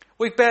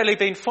 We've barely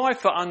been 5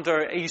 foot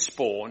under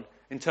Eastbourne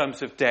in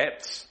terms of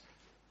depths.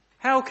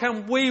 How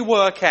can we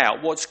work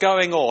out what's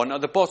going on at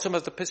the bottom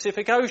of the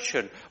Pacific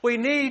Ocean? We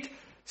need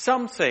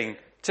something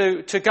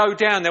to go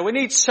down there. We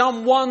need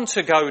someone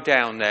to go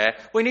down there.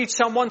 We need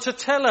someone to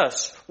tell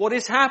us what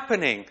is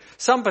happening.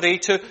 Somebody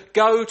to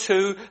go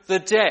to the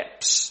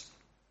depths.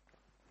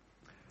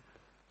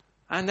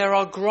 And there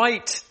are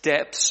great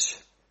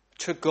depths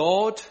to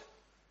God,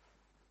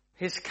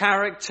 His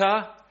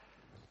character,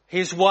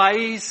 His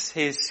ways,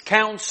 His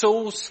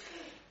counsels,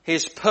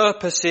 His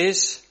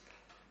purposes.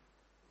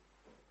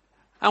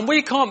 And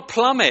we can't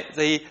plummet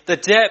the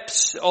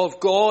depths of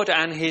God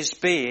and His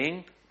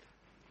being,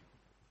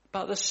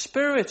 but the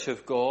Spirit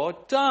of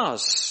God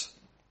does.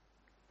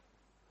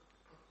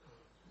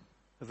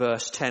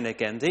 Verse 10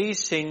 again.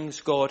 These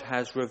things God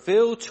has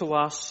revealed to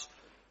us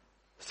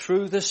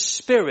through the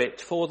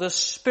Spirit, for the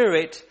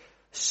Spirit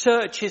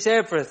searches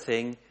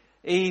everything,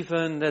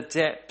 even the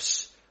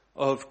depths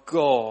of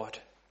God.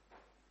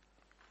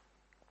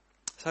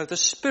 So the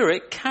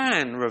Spirit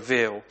can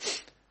reveal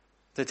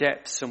the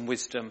depths and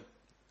wisdom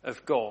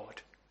of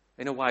God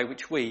in a way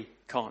which we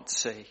can't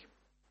see.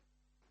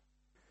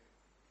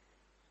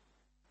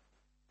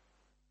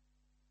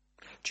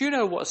 Do you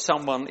know what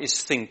someone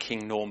is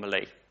thinking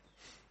normally?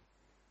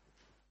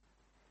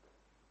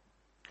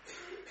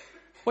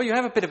 Well, you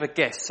have a bit of a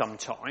guess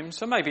sometimes.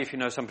 So maybe if you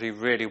know somebody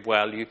really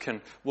well, you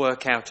can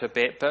work out a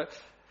bit.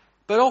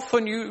 But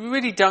often you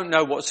really don't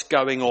know what's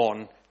going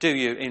on, do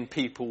you, in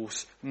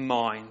people's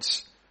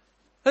minds?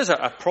 There's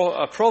a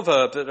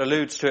proverb that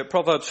alludes to it.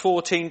 Proverbs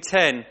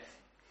 14:10.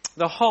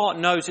 The heart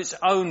knows its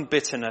own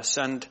bitterness,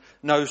 and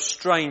no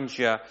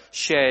stranger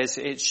shares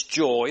its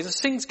joy.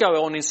 There's things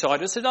go on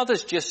inside us that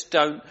others just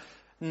don't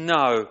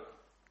know.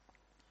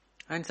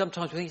 And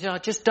sometimes we think, I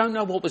just don't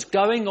know what was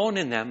going on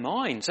in their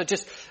minds.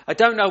 I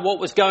don't know what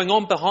was going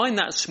on behind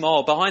that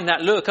smile, behind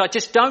that look. I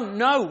just don't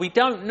know. We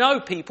don't know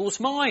people's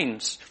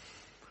minds.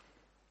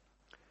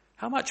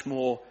 How much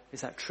more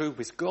is that true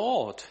with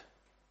God?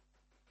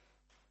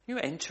 You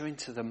enter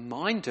into the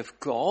mind of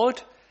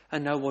God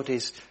and know what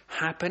is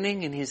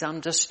happening in His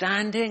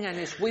understanding and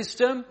His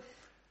wisdom.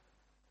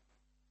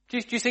 Do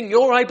you think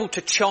you're able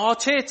to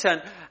chart it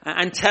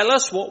and tell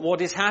us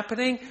what is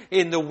happening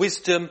in the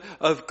wisdom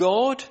of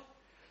God?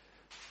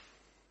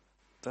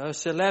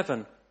 Verse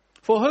 11.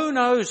 For who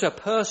knows a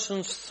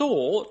person's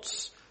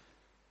thoughts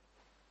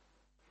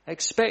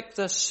except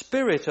the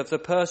spirit of the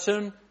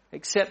person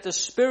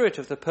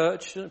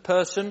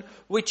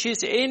which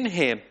is in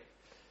him?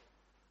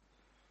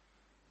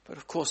 But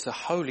of course the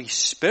Holy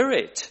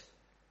Spirit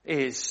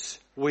is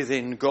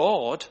within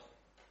God.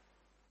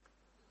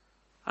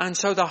 And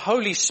so the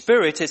Holy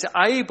Spirit is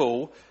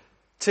able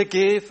to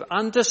give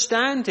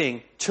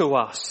understanding to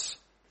us.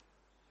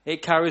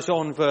 It carries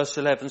on, verse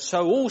 11.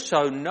 So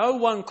also no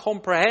one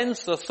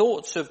comprehends the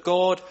thoughts of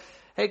God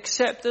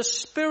except the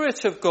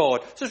Spirit of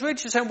God. So it's really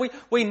just saying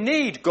we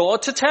need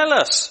God to tell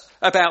us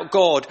about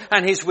God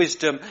and His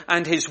wisdom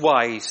and His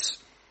ways.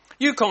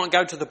 You can't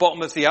go to the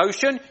bottom of the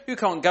ocean. You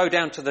can't go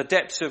down to the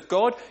depths of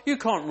God. You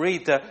can't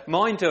read the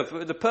mind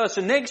of the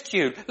person next to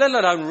you, let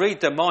alone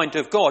read the mind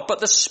of God. But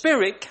the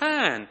Spirit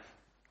can.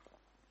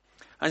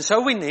 And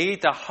so we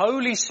need the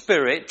Holy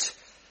Spirit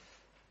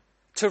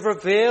to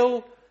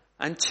reveal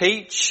and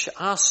teach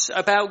us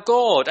about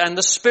God. And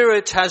the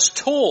Spirit has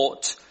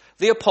taught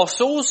the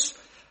apostles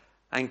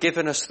and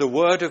given us the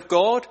Word of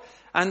God.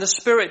 And the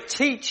Spirit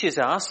teaches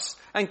us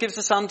and gives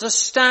us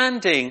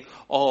understanding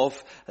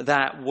of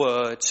that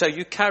word. So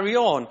you carry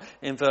on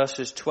in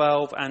verses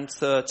 12 and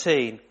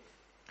 13.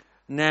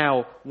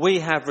 Now we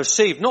have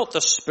received not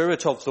the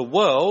spirit of the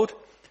world,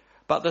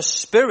 but the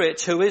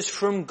Spirit who is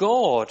from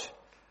God,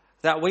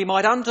 that we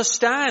might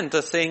understand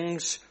the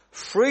things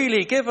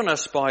freely given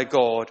us by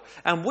God.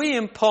 And we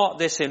impart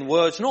this in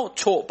words not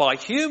taught by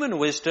human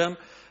wisdom,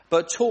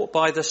 but taught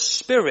by the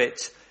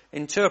Spirit,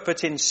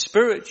 interpreting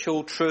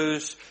spiritual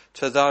truths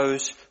to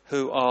those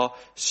who are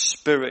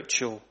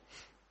spiritual.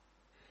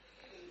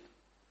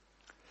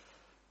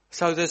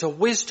 So there's a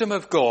wisdom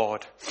of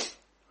God.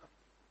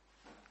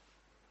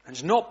 And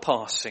it's not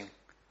passing.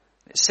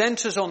 It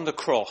centres on the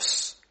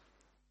cross.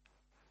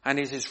 And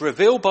it is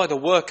revealed by the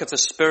work of the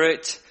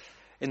Spirit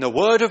in the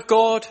Word of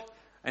God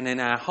and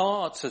in our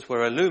hearts as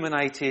we're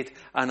illuminated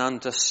and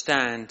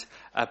understand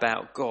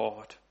about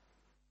God.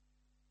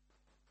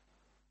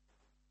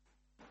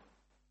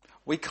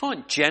 We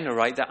can't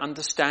generate that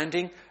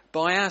understanding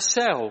by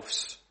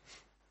ourselves.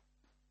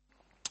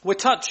 We're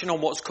touching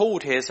on what's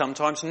called here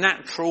sometimes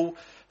natural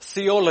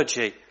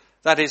theology.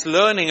 That is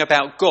learning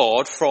about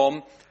God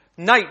from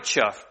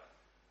nature.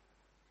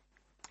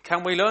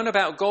 Can we learn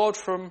about God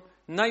from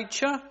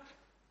nature?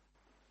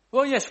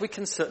 Well, yes, we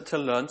can to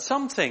learn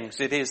some things.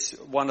 It is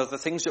one of the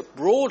things that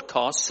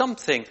broadcasts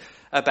something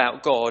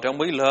about God, and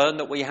we learn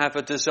that we have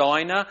a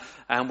designer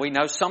and we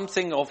know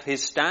something of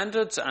his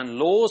standards and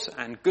laws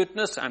and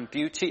goodness and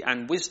beauty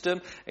and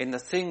wisdom in the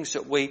things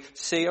that we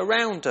see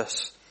around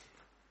us.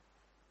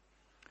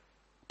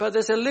 But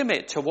there's a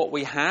limit to what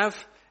we have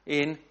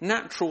in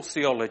natural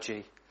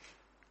theology.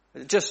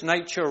 Just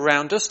nature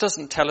around us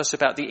doesn't tell us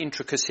about the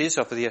intricacies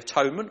of the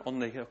atonement on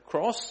the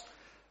cross.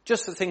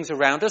 Just the things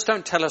around us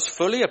don't tell us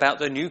fully about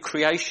the new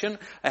creation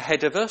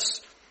ahead of us.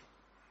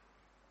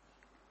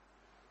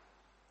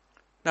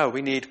 No,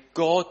 we need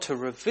God to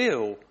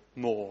reveal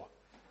more.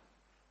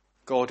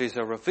 God is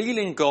a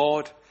revealing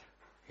God.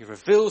 He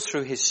reveals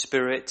through his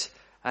Spirit,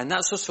 and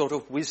that's the sort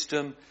of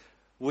wisdom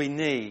we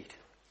need.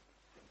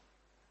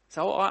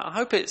 So I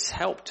hope it's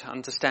helped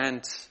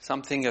understand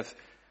something of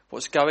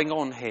what's going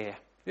on here.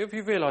 Have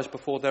you realised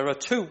before there are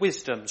two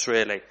wisdoms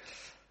really?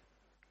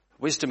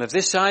 Wisdom of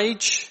this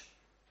age,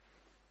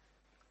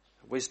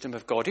 wisdom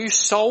of God. Are you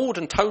sold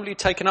and totally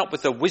taken up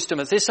with the wisdom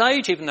of this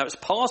age, even though it's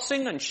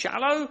passing and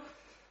shallow?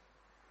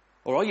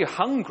 Or are you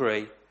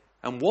hungry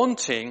and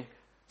wanting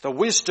the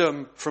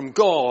wisdom from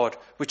God,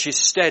 which is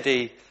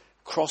steady,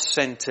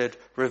 cross-centred,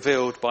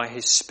 revealed by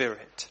his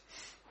Spirit?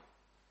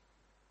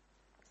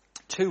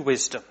 Two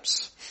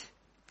wisdoms.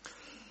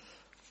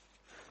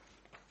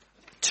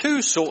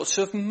 Two sorts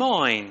of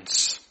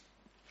minds.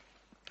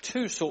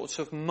 Two sorts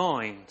of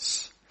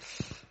minds.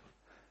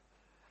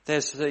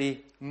 There's the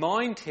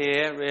mind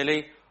here,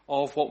 really,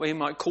 of what we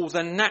might call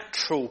the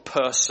natural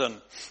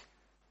person.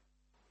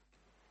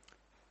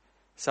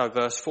 So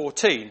verse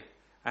 14,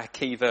 our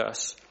key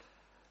verse.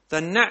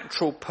 The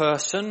natural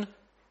person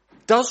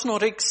does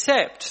not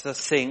accept the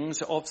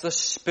things of the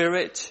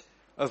Spirit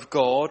of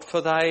God,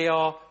 for they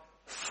are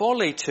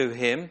folly to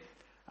him,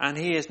 and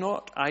he is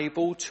not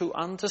able to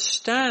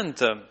understand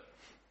them.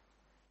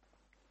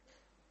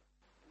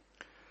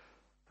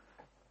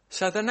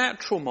 So the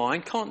natural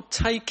mind can't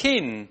take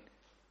in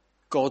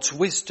God's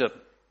wisdom.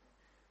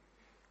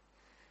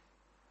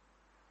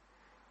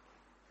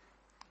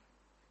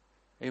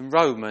 In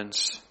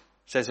Romans,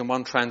 it says in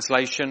one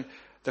translation,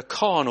 the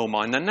carnal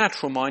mind, the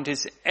natural mind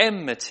is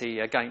enmity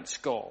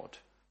against God.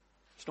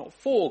 It's not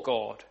for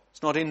God.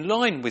 It's not in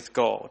line with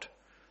God.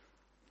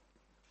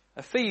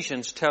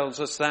 Ephesians tells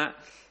us that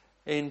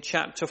in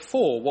chapter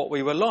 4, what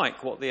we were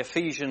like, what the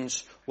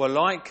Ephesians were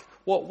like,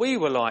 what we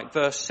were like,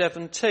 verse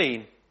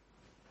 17.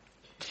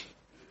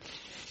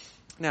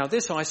 Now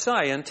this I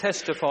say and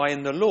testify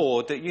in the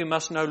Lord, that you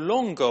must no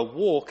longer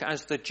walk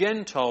as the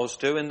Gentiles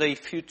do in the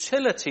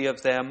futility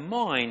of their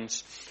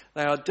minds.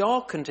 They are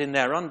darkened in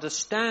their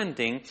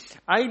understanding,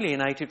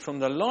 alienated from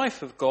the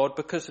life of God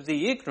because of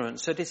the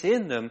ignorance that is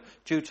in them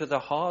due to the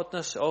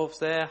hardness of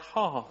their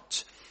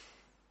heart.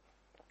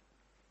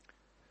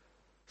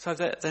 So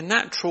the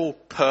natural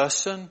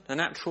person, the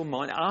natural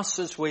mind, us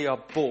as we are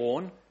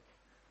born,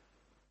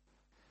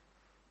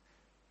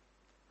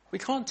 we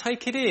can't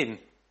take it in.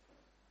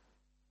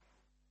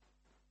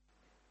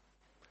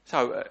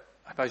 So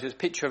I suppose there's a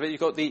picture of it. You've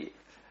got the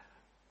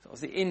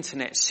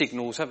internet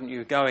signals, haven't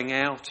you, going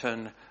out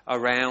and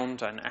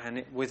around,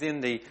 and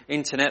within the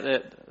internet,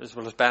 as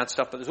well as bad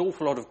stuff, but there's an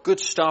awful lot of good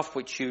stuff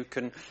which you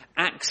can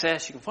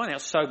access. You can find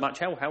out so much.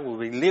 How will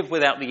we live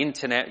without the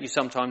internet, you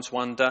sometimes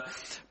wonder.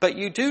 But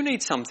you do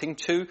need something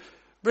to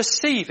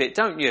receive it,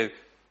 don't you?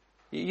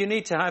 You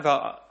need to have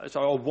a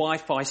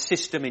Wi-Fi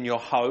system in your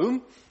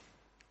home,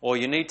 or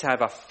you need to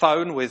have a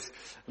phone with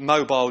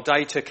mobile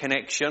data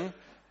connection.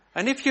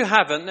 And if you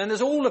haven't, then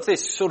there's all of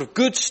this sort of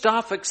good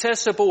stuff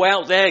accessible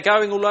out there,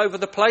 going all over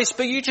the place,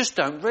 but you just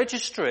don't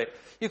register it.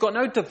 You've got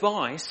no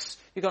device,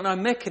 you've got no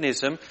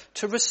mechanism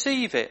to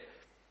receive it.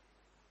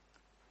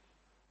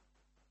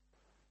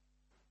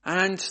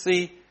 And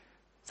the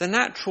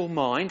natural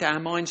mind, our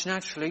minds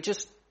naturally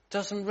just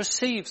doesn't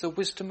receive the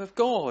wisdom of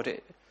God.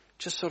 It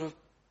just sort of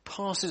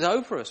passes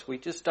over us. We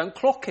just don't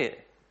clock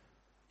it.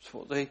 That's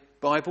what the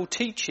Bible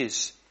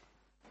teaches.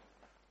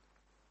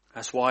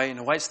 That's why, in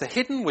a way, it's the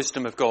hidden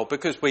wisdom of God,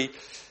 because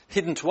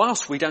hidden to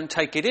us, we don't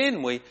take it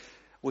in, we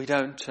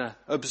don't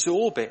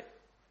absorb it.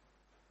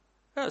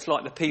 That's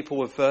like the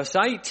people of verse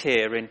 8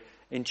 here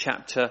in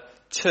chapter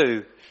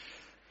 2.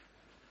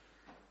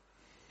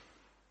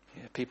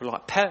 Yeah, people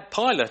like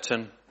Pilate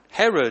and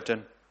Herod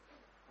and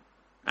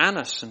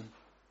Annas and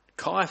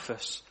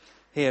Caiaphas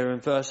here in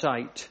verse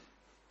 8.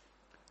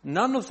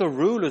 None of the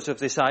rulers of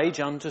this age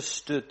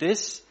understood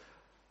this,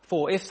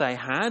 for if they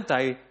had,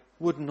 they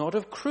would not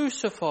have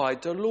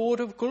crucified the Lord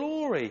of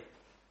glory.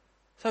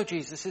 So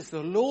Jesus is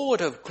the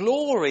Lord of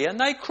glory, and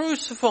they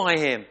crucify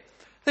him.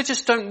 They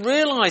just don't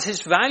realise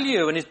his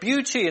value and his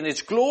beauty and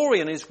his glory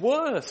and his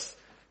worth.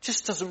 It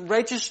just doesn't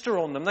register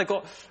on them.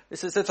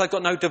 It's as if they've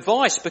got no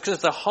device because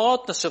of the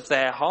hardness of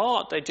their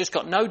heart. They've just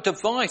got no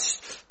device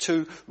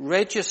to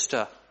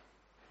register.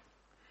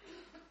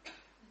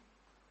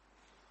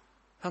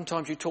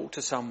 Sometimes you talk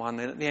to someone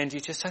and at the end you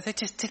just say, they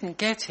just didn't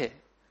get it.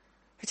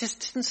 They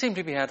just didn't seem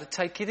to be able to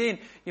take it in.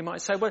 You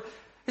might say, well,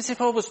 as if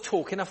I was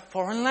talking a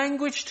foreign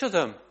language to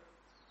them.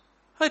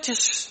 They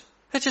just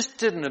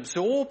didn't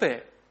absorb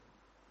it.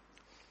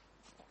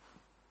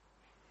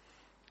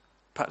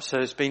 Perhaps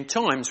there's been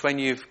times when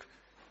you've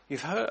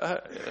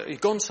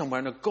gone somewhere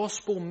and a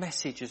gospel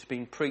message has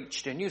been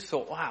preached and you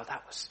thought, wow,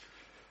 that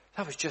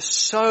was just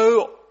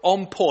so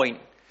on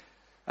point.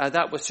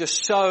 That was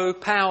just so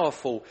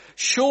powerful.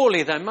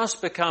 Surely they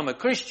must become a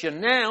Christian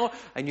now.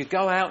 And you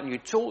go out and you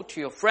talk to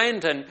your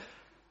friend and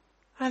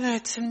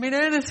it didn't mean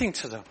anything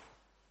to them.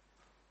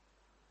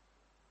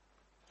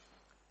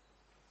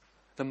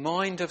 The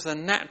mind of the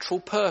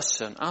natural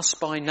person, us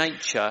by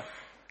nature,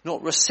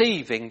 not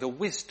receiving the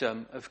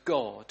wisdom of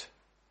God.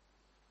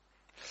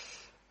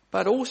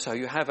 But also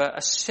you have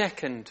a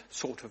second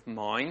sort of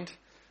mind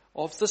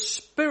of the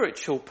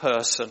spiritual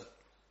person.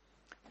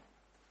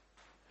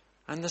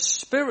 And the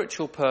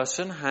spiritual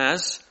person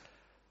has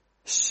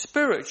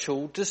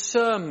spiritual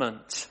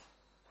discernment.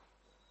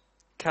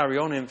 Carry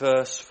on in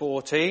verse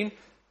 14.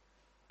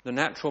 The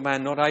natural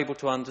man not able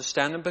to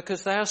understand them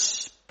because they are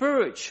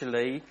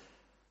spiritually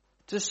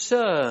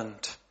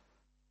discerned.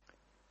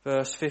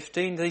 Verse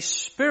 15. The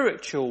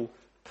spiritual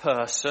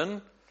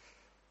person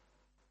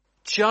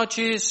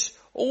judges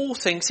all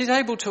things. He's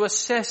able to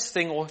assess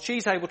things, or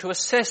she's able to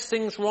assess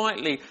things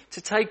rightly,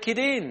 to take it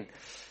in.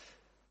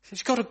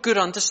 He's got a good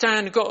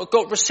understanding,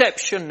 got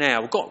reception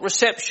now, got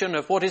reception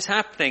of what is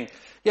happening.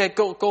 Yeah,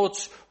 got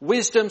God's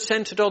wisdom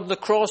centered on the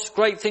cross,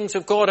 great things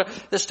of God,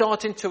 they're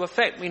starting to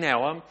affect me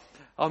now.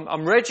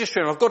 I'm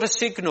registering, I've got a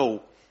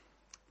signal.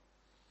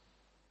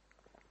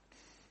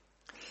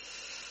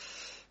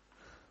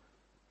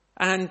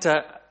 And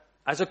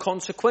as a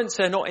consequence,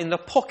 they're not in the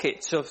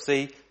pockets of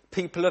the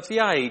people of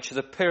the age.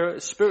 The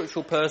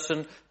spiritual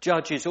person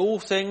judges all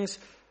things,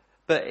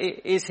 but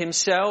is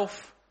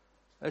himself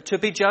to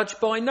be judged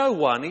by no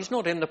one. He's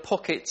not in the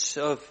pockets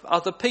of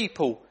other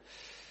people.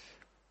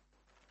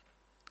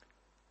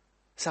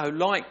 So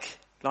like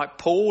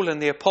Paul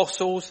and the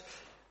apostles,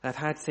 they've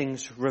had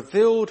things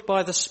revealed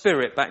by the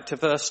Spirit. Back to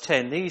verse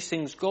 10. These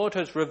things God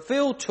has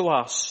revealed to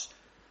us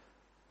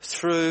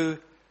through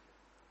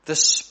the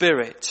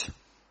Spirit.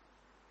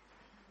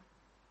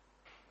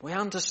 We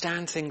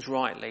understand things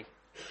rightly.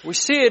 We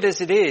see it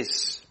as it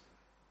is.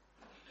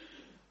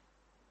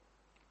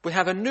 We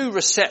have a new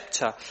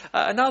receptor.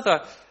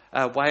 Another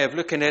way of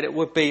looking at it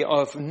would be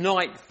of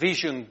night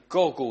vision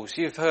goggles.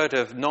 You've heard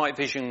of night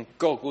vision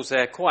goggles.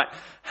 They're quite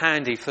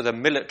handy for the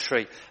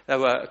military. They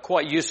were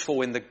quite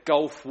useful in the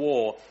Gulf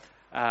War.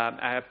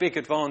 A big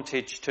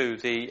advantage to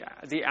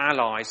the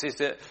Allies is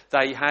that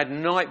they had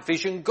night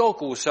vision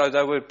goggles, so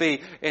they would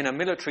be in a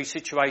military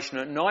situation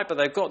at night, but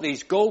they've got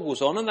these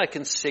goggles on and they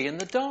can see in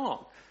the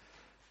dark.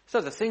 So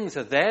the things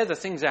are there, the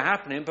things are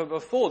happening, but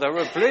before they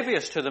were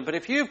oblivious to them. But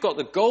if you've got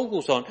the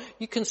goggles on,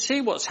 you can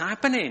see what's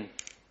happening.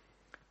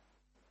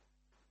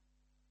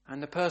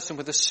 And the person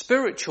with a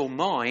spiritual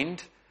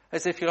mind,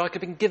 as if you like,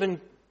 have been given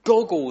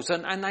goggles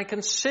and they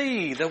can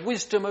see the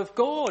wisdom of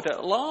God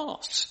at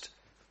last.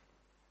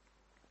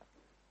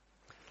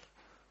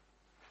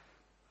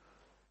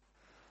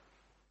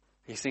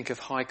 You think of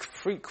high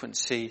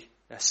frequency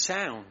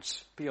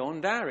sounds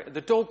beyond our,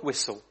 the dog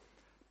whistle.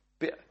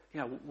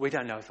 We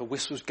don't know if a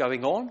whistle's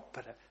going on,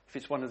 but if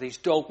it's one of these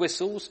dog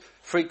whistles,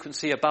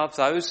 frequency above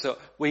those that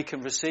we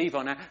can receive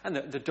on our, and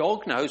the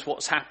dog knows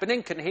what's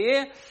happening, can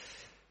hear,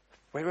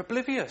 we're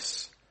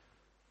oblivious.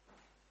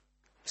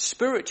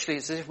 Spiritually,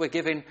 it's as if we're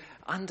given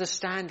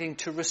understanding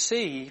to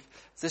receive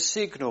the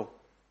signal.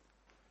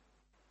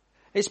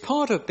 It's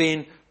part of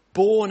being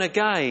born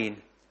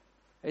again.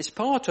 It's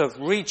part of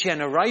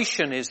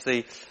regeneration is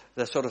the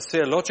sort of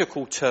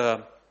theological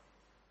term.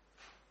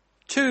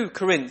 2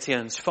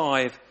 Corinthians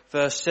 5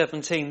 verse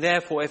 17,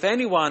 therefore if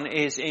anyone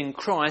is in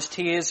Christ,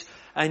 he is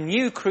a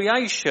new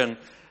creation.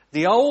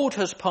 The old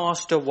has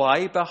passed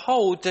away,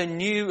 behold the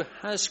new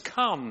has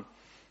come.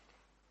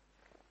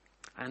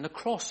 And the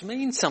cross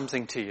means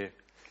something to you.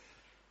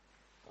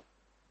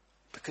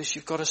 Because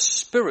you've got a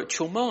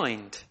spiritual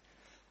mind.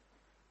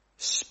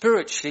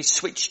 Spiritually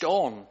switched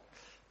on.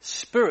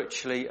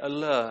 Spiritually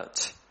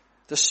alert.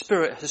 The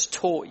Spirit has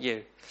taught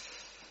you.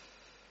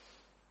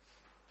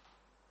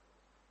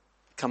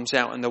 Comes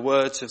out in the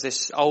words of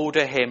this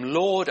older hymn.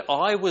 Lord,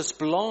 I was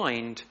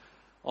blind.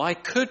 I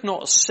could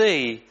not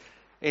see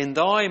in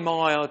thy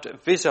mild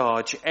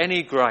visage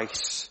any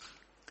grace.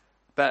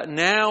 But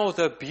now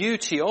the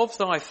beauty of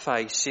thy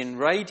face in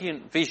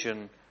radiant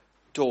vision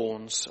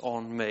dawns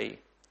on me.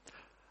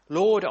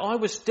 Lord, I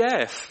was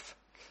deaf.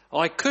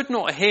 I could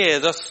not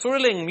hear the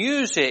thrilling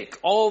music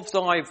of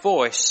thy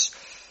voice.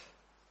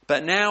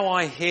 But now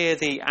I hear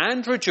thee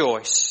and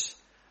rejoice,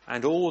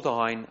 and all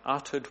thine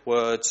uttered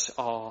words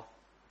are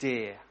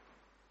dear.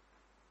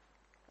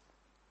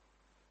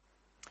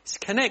 It's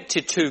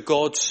connected to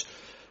God's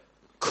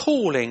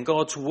calling,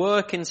 God's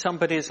work in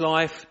somebody's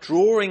life,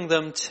 drawing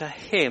them to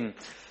him.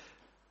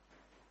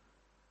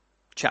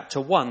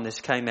 Chapter 1, this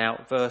came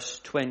out,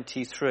 verse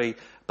 23.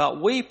 But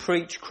we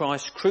preach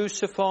Christ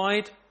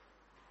crucified,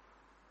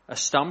 a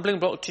stumbling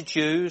block to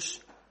Jews,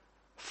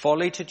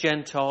 folly to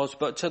Gentiles,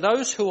 but to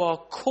those who are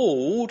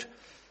called,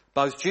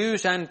 both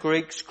Jews and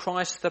Greeks,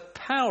 Christ the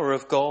power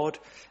of God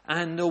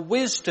and the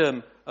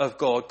wisdom of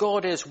God.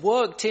 God has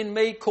worked in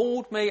me,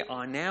 called me,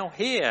 I now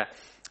hear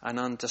and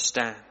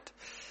understand.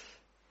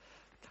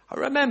 I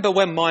remember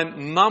when my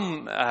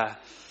mum, at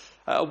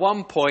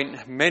one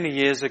point many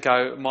years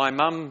ago, my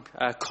mum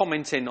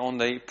commenting on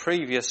the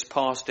previous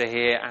pastor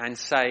here and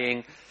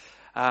saying,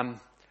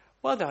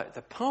 well,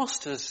 the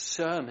pastor's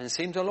sermon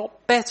seemed a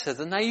lot better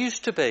than they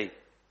used to be.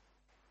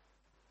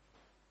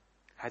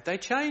 Had they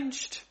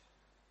changed?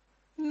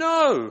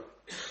 No.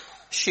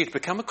 She'd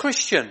become a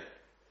Christian.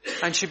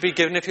 And she'd be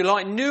given, if you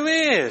like, new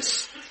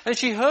ears. And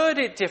she heard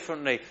it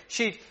differently.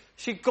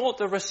 She got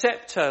the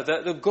receptor,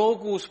 that the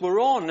goggles were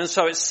on, and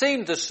so it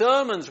seemed the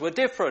sermons were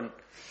different.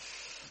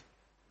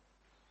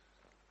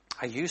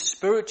 Are you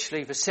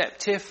spiritually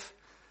receptive?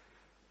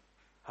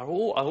 Are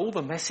all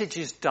the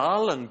messages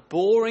dull and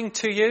boring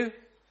to you?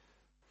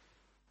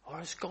 Or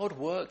has God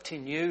worked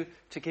in you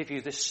to give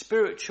you this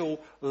spiritual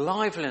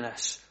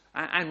liveliness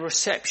and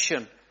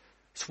reception?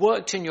 It's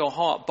worked in your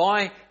heart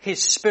by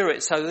His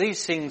Spirit, so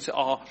these things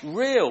are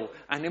real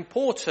and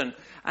important.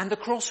 And the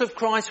cross of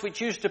Christ, which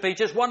used to be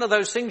just one of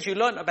those things you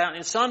learnt about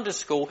in Sunday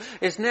school,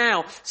 is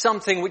now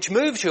something which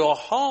moves your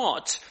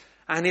heart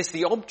and is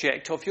the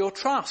object of your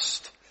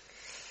trust.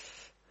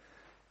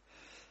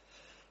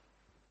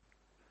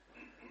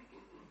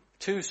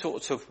 Two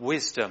sorts of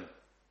wisdom.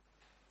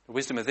 The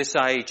wisdom of this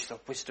age, the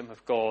wisdom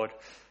of God.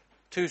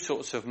 Two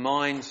sorts of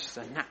minds,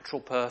 the natural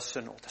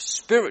person or the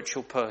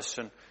spiritual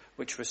person,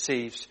 which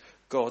receives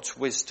God's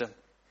wisdom.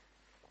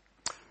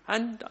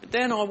 And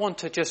then I want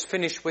to just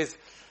finish with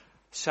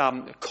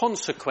some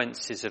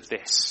consequences of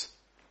this.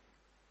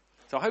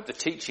 So I hope the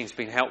teaching's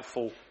been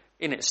helpful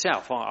in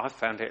itself. I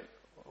found it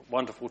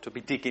wonderful to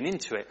be digging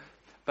into it.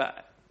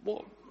 But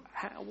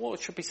what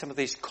should be some of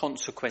these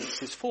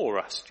consequences for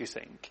us, do you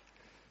think?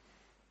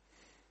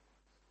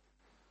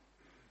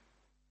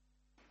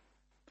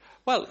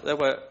 Well, there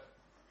were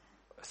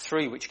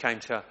three which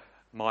came to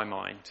my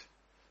mind.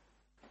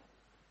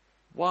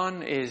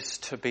 One is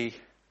to be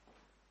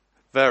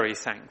very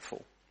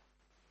thankful.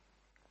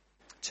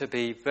 To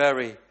be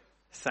very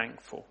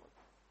thankful.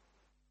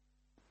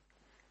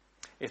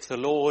 If the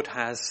Lord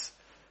has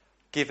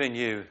given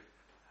you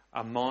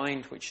a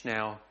mind which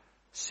now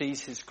sees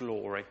His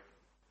glory,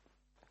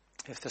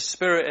 if the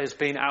Spirit has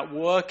been at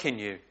work in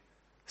you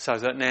so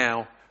that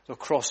now the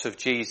cross of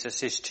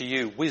Jesus is to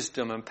you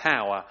wisdom and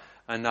power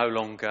and no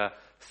longer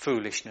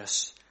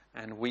foolishness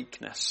and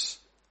weakness.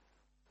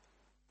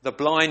 The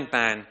blind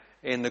man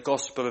in the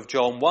Gospel of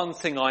John, one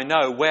thing I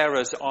know,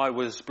 whereas I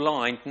was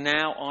blind,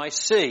 now I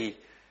see.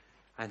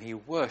 And he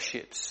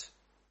worships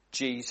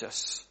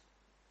Jesus.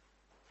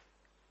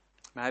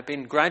 May have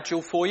been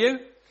gradual for you,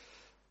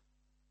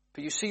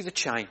 but you see the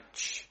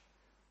change.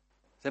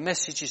 The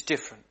message is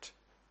different.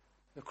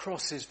 The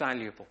cross is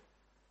valuable.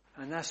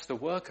 And that's the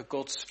work of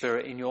God's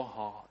Spirit in your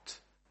heart.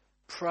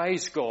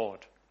 Praise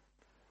God.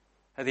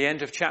 At the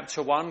end of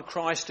chapter 1,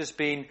 Christ has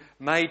been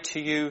made to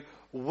you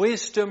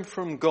wisdom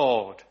from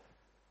God.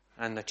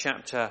 And the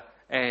chapter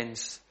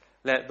ends,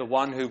 let the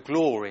one who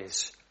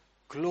glories,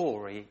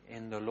 glory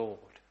in the Lord.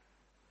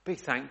 Be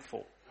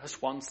thankful.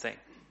 That's one thing.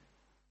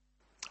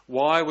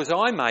 Why was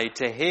I made?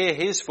 To hear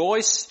His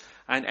voice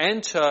and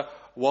enter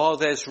while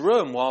there's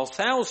room, while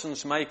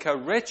thousands make a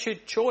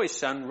wretched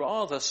choice and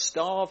rather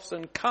starve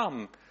than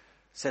come,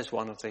 says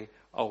one of the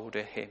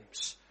older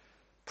hymns.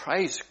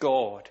 Praise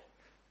God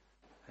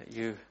that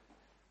you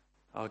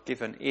are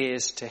given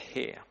ears to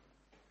hear.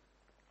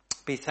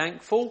 Be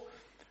thankful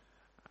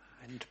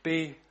and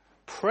be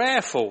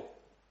prayerful.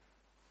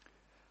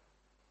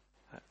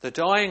 The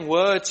dying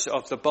words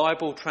of the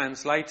Bible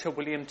translator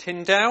William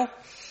Tyndale,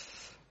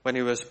 when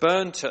he was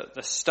burnt at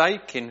the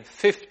stake in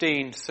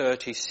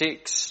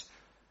 1536,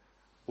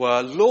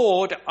 were,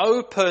 Lord,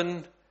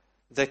 open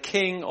the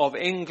King of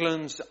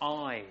England's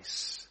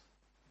eyes.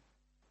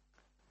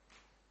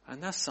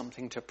 And that's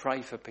something to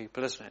pray for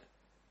people, isn't it?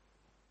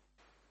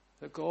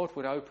 That God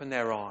would open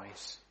their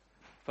eyes.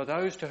 For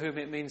those to whom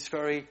it means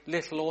very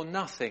little or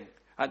nothing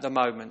at the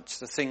moment,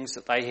 the things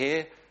that they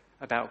hear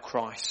about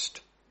Christ.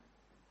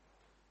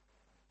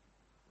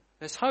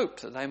 There's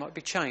hope that they might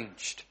be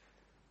changed.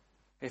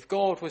 If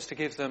God was to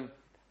give them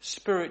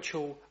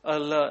spiritual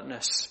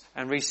alertness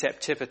and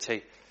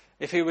receptivity,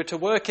 if he were to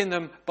work in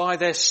them by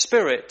their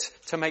Spirit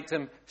to make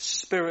them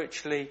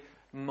spiritually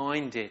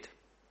minded.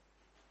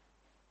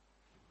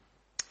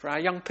 For our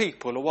young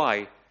people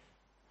away,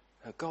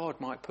 that God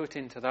might put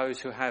into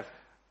those who have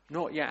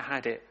not yet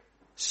had it,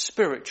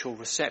 spiritual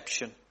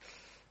reception.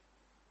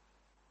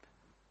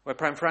 We're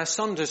praying for our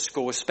Sunday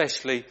school,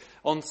 especially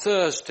on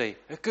Thursday.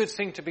 A good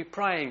thing to be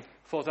praying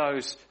for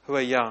those who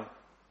are young.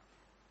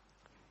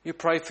 You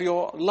pray for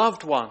your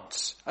loved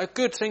ones. A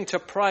good thing to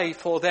pray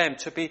for them,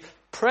 to be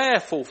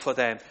prayerful for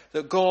them,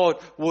 that God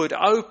would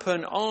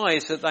open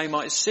eyes that they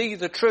might see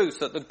the truth,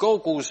 that the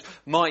goggles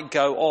might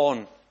go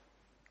on.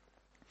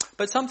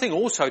 But something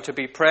also to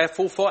be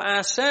prayerful for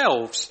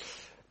ourselves,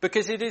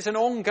 because it is an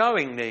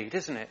ongoing need,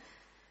 isn't it?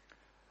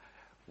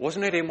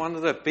 Wasn't it in one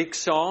of the big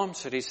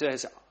Psalms that he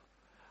says,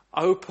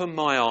 "Open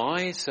my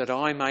eyes that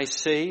I may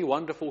see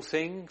wonderful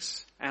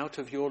things out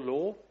of your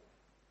law"?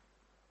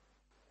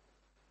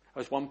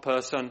 There's one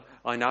person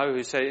I know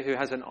who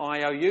has an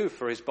IOU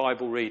for his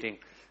Bible reading.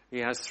 He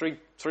has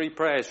three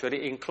prayers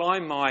really.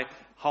 Incline my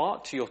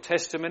heart to your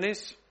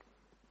testimonies.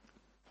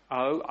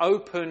 Oh,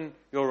 open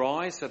your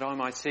eyes that I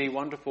might see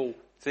wonderful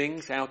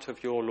things out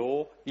of your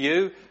law.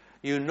 You,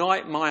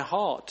 unite my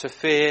heart to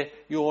fear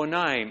your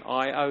name.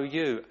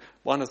 IOU.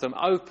 One of them,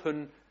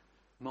 open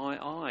my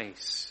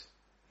eyes.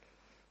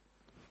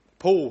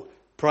 Paul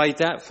prayed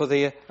that for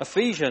the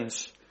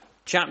Ephesians,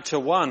 chapter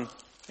 1,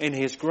 in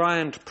his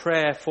grand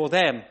prayer for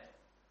them.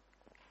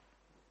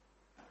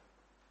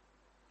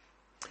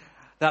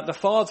 That the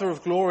Father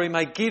of glory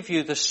may give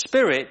you the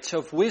spirit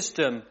of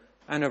wisdom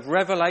and of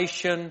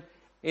revelation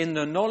in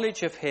the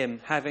knowledge of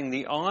him, having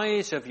the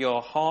eyes of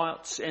your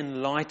hearts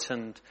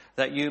enlightened,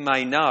 that you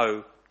may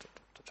know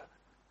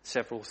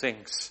several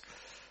things.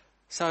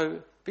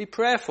 So be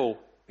prayerful,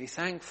 be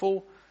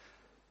thankful,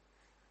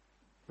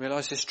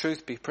 realise this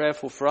truth, be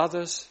prayerful for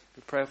others,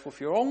 be prayerful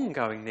for your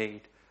ongoing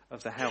need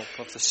of the help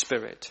of the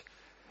Spirit.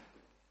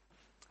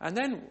 And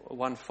then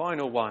one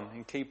final one,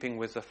 in keeping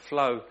with the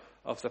flow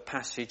of the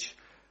passage,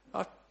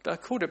 I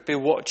called it be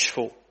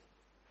watchful.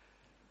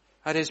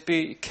 That is,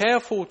 be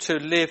careful to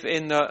live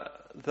in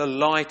the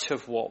light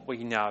of what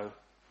we know.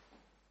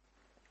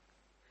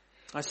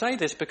 I say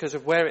this because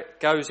of where it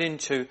goes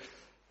into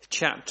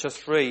chapter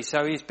 3.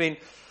 So he's been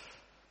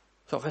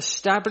sort of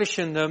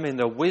establishing them in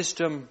the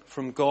wisdom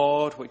from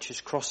God, which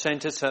is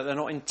cross-centered, so they're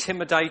not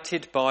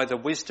intimidated by the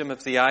wisdom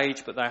of the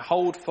age, but they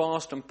hold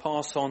fast and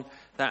pass on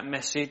that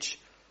message.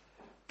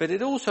 But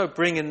it also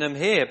bringing them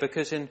here,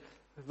 because in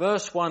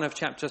verse 1 of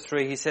chapter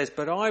 3 he says,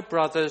 "But I,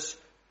 brothers,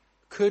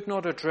 could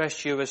not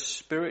address you as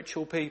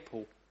spiritual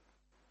people,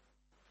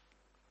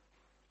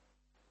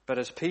 but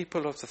as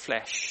people of the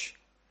flesh,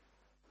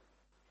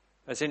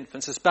 as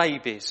infants, as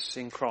babies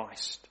in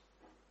Christ."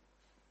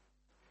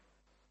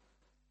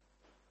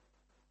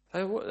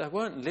 They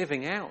weren't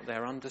living out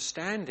their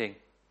understanding.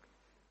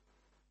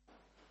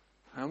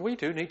 And we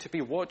do need to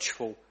be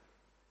watchful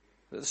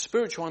that the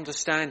spiritual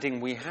understanding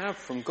we have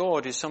from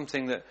God is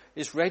something that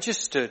is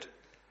registered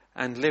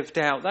and lived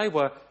out.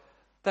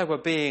 They were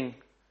being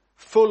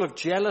full of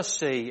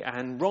jealousy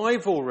and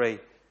rivalry.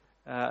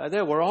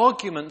 There were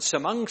arguments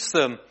amongst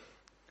them.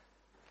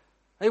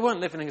 They weren't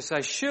living as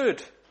they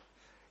should.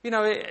 You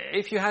know,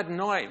 if you had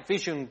night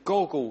vision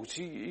goggles,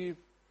 you'd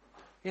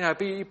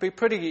be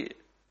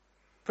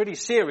pretty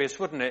serious,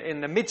 wouldn't it?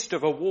 In the midst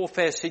of a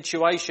warfare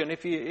situation,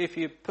 if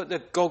you put the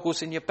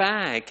goggles in your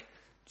bag,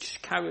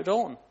 just carry it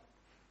on.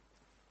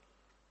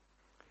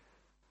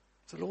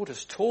 The Lord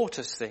has taught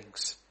us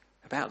things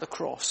about the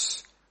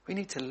cross. We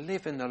need to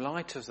live in the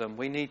light of them.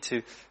 We need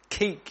to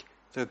keep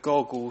the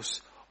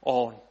goggles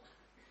on.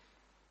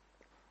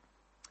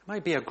 It may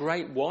be a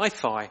great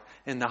Wi-Fi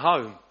in the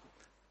home,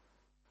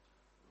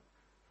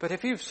 but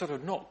if you've sort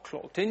of not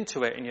clocked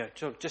into it and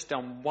you're just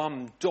done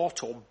one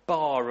dot or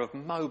bar of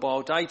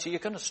mobile data, you're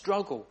going to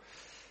struggle.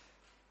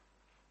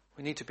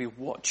 We need to be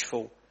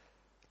watchful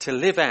to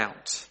live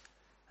out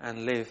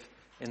and live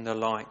in the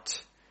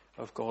light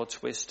of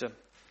God's wisdom.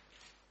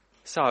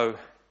 So,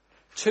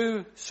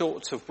 2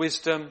 sorts of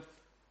wisdom,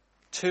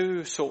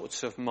 2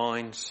 sorts of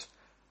minds,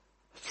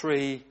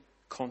 3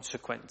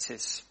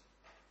 consequences.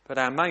 But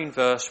our main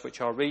verse, which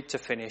I'll read to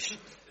finish,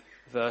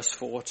 verse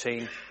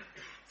 14.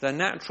 "The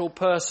natural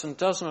person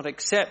does not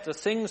accept the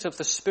things of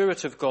the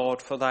Spirit of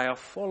God, for they are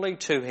folly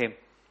to him,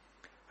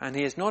 and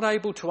he is not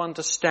able to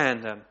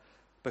understand them,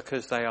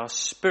 because they are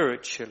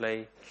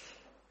spiritually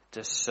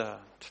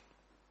discerned."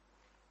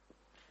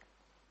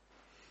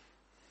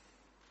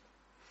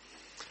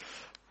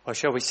 Well,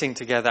 shall we sing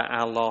together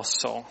our last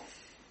song?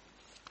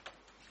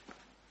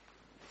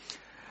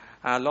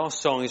 Our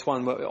last song is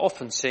one that we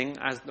often sing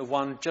as the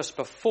one just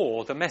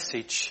before the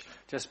message,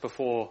 just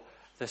before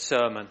the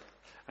sermon.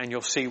 And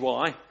you'll see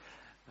why,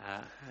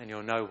 and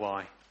you'll know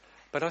why.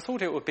 But I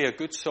thought it would be a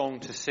good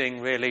song to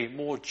sing really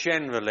more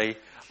generally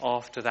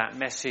after that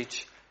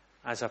message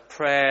as a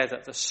prayer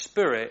that the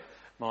Spirit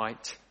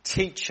might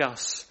teach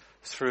us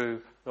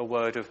through the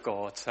Word of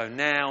God. So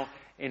now,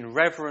 in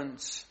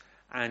reverence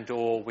and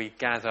awe, we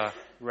gather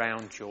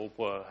round your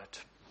Word.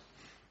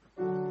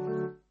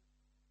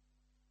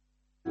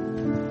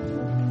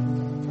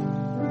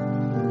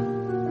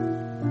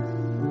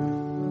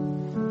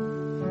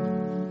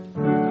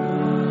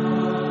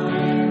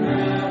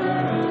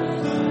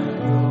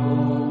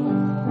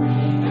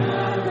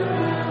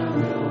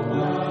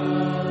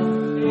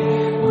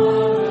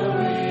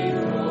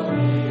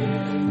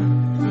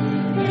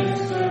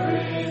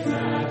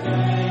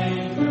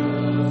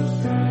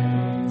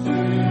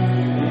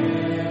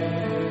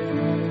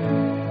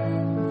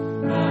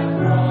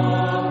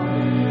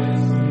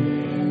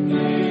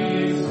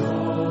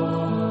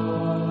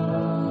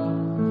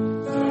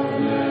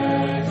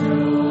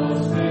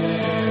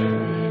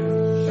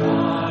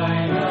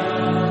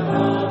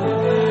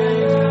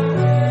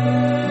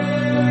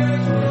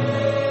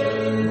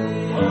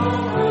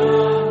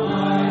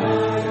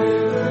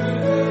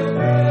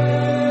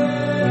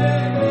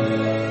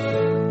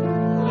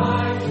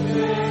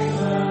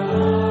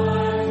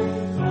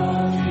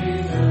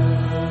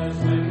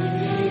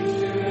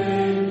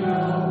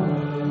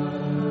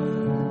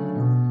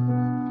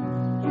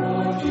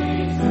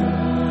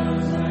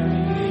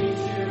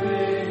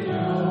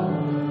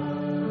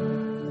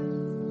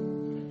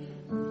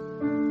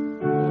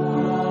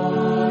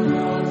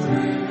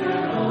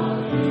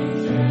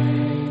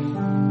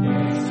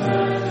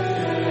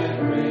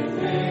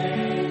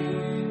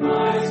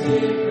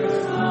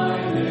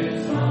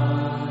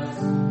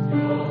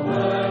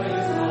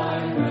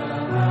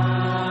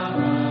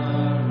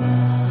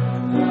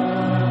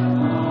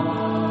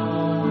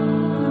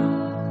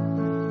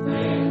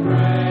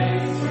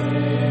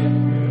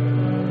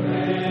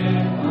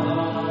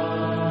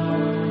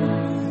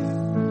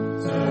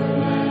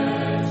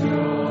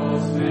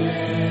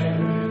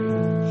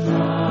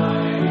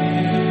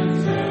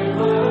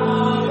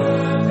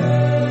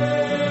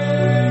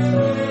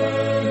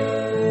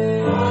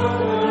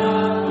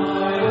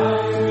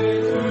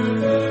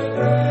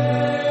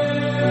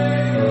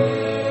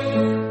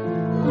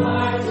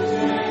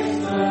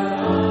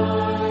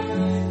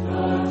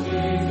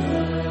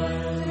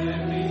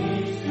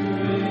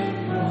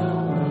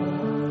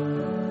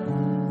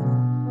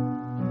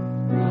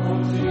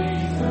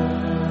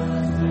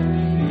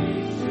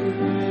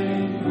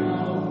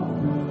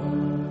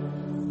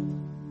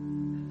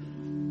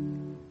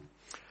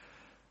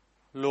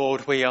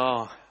 Lord, we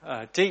are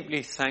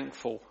deeply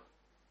thankful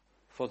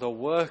for the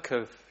work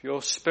of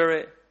your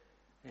Spirit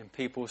in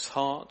people's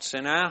hearts,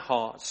 in our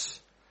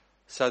hearts,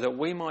 so that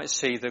we might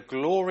see the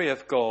glory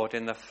of God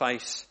in the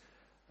face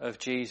of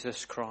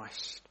Jesus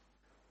Christ.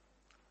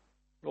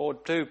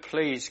 Lord, do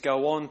please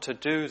go on to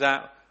do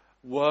that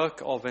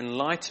work of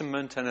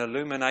enlightenment and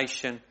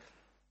illumination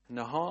in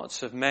the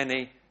hearts of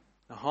many,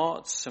 the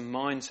hearts and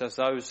minds of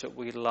those that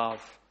we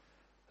love,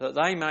 that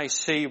they may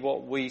see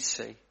what we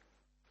see.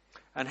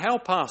 And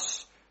help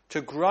us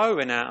to grow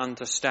in our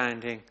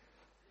understanding,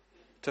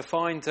 to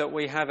find that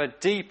we have a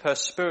deeper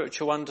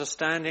spiritual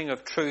understanding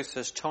of truth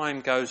as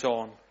time goes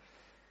on.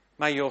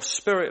 May your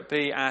Spirit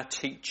be our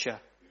teacher.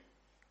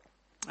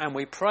 And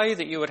we pray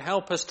that you would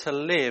help us to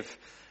live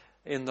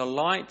in the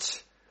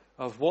light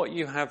of what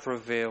you have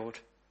revealed,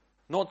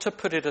 not to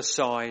put it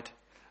aside,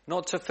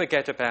 not to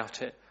forget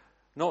about it,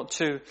 not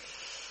to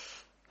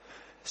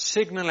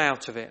signal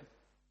out of it,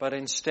 but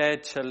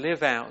instead to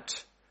live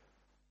out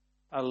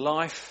a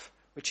life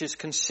which is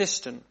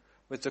consistent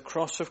with the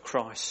cross of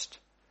Christ,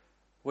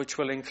 which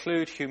will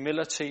include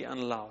humility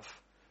and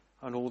love.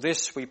 And all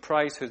this we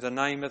pray through the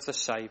name of the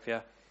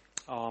Saviour.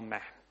 Amen.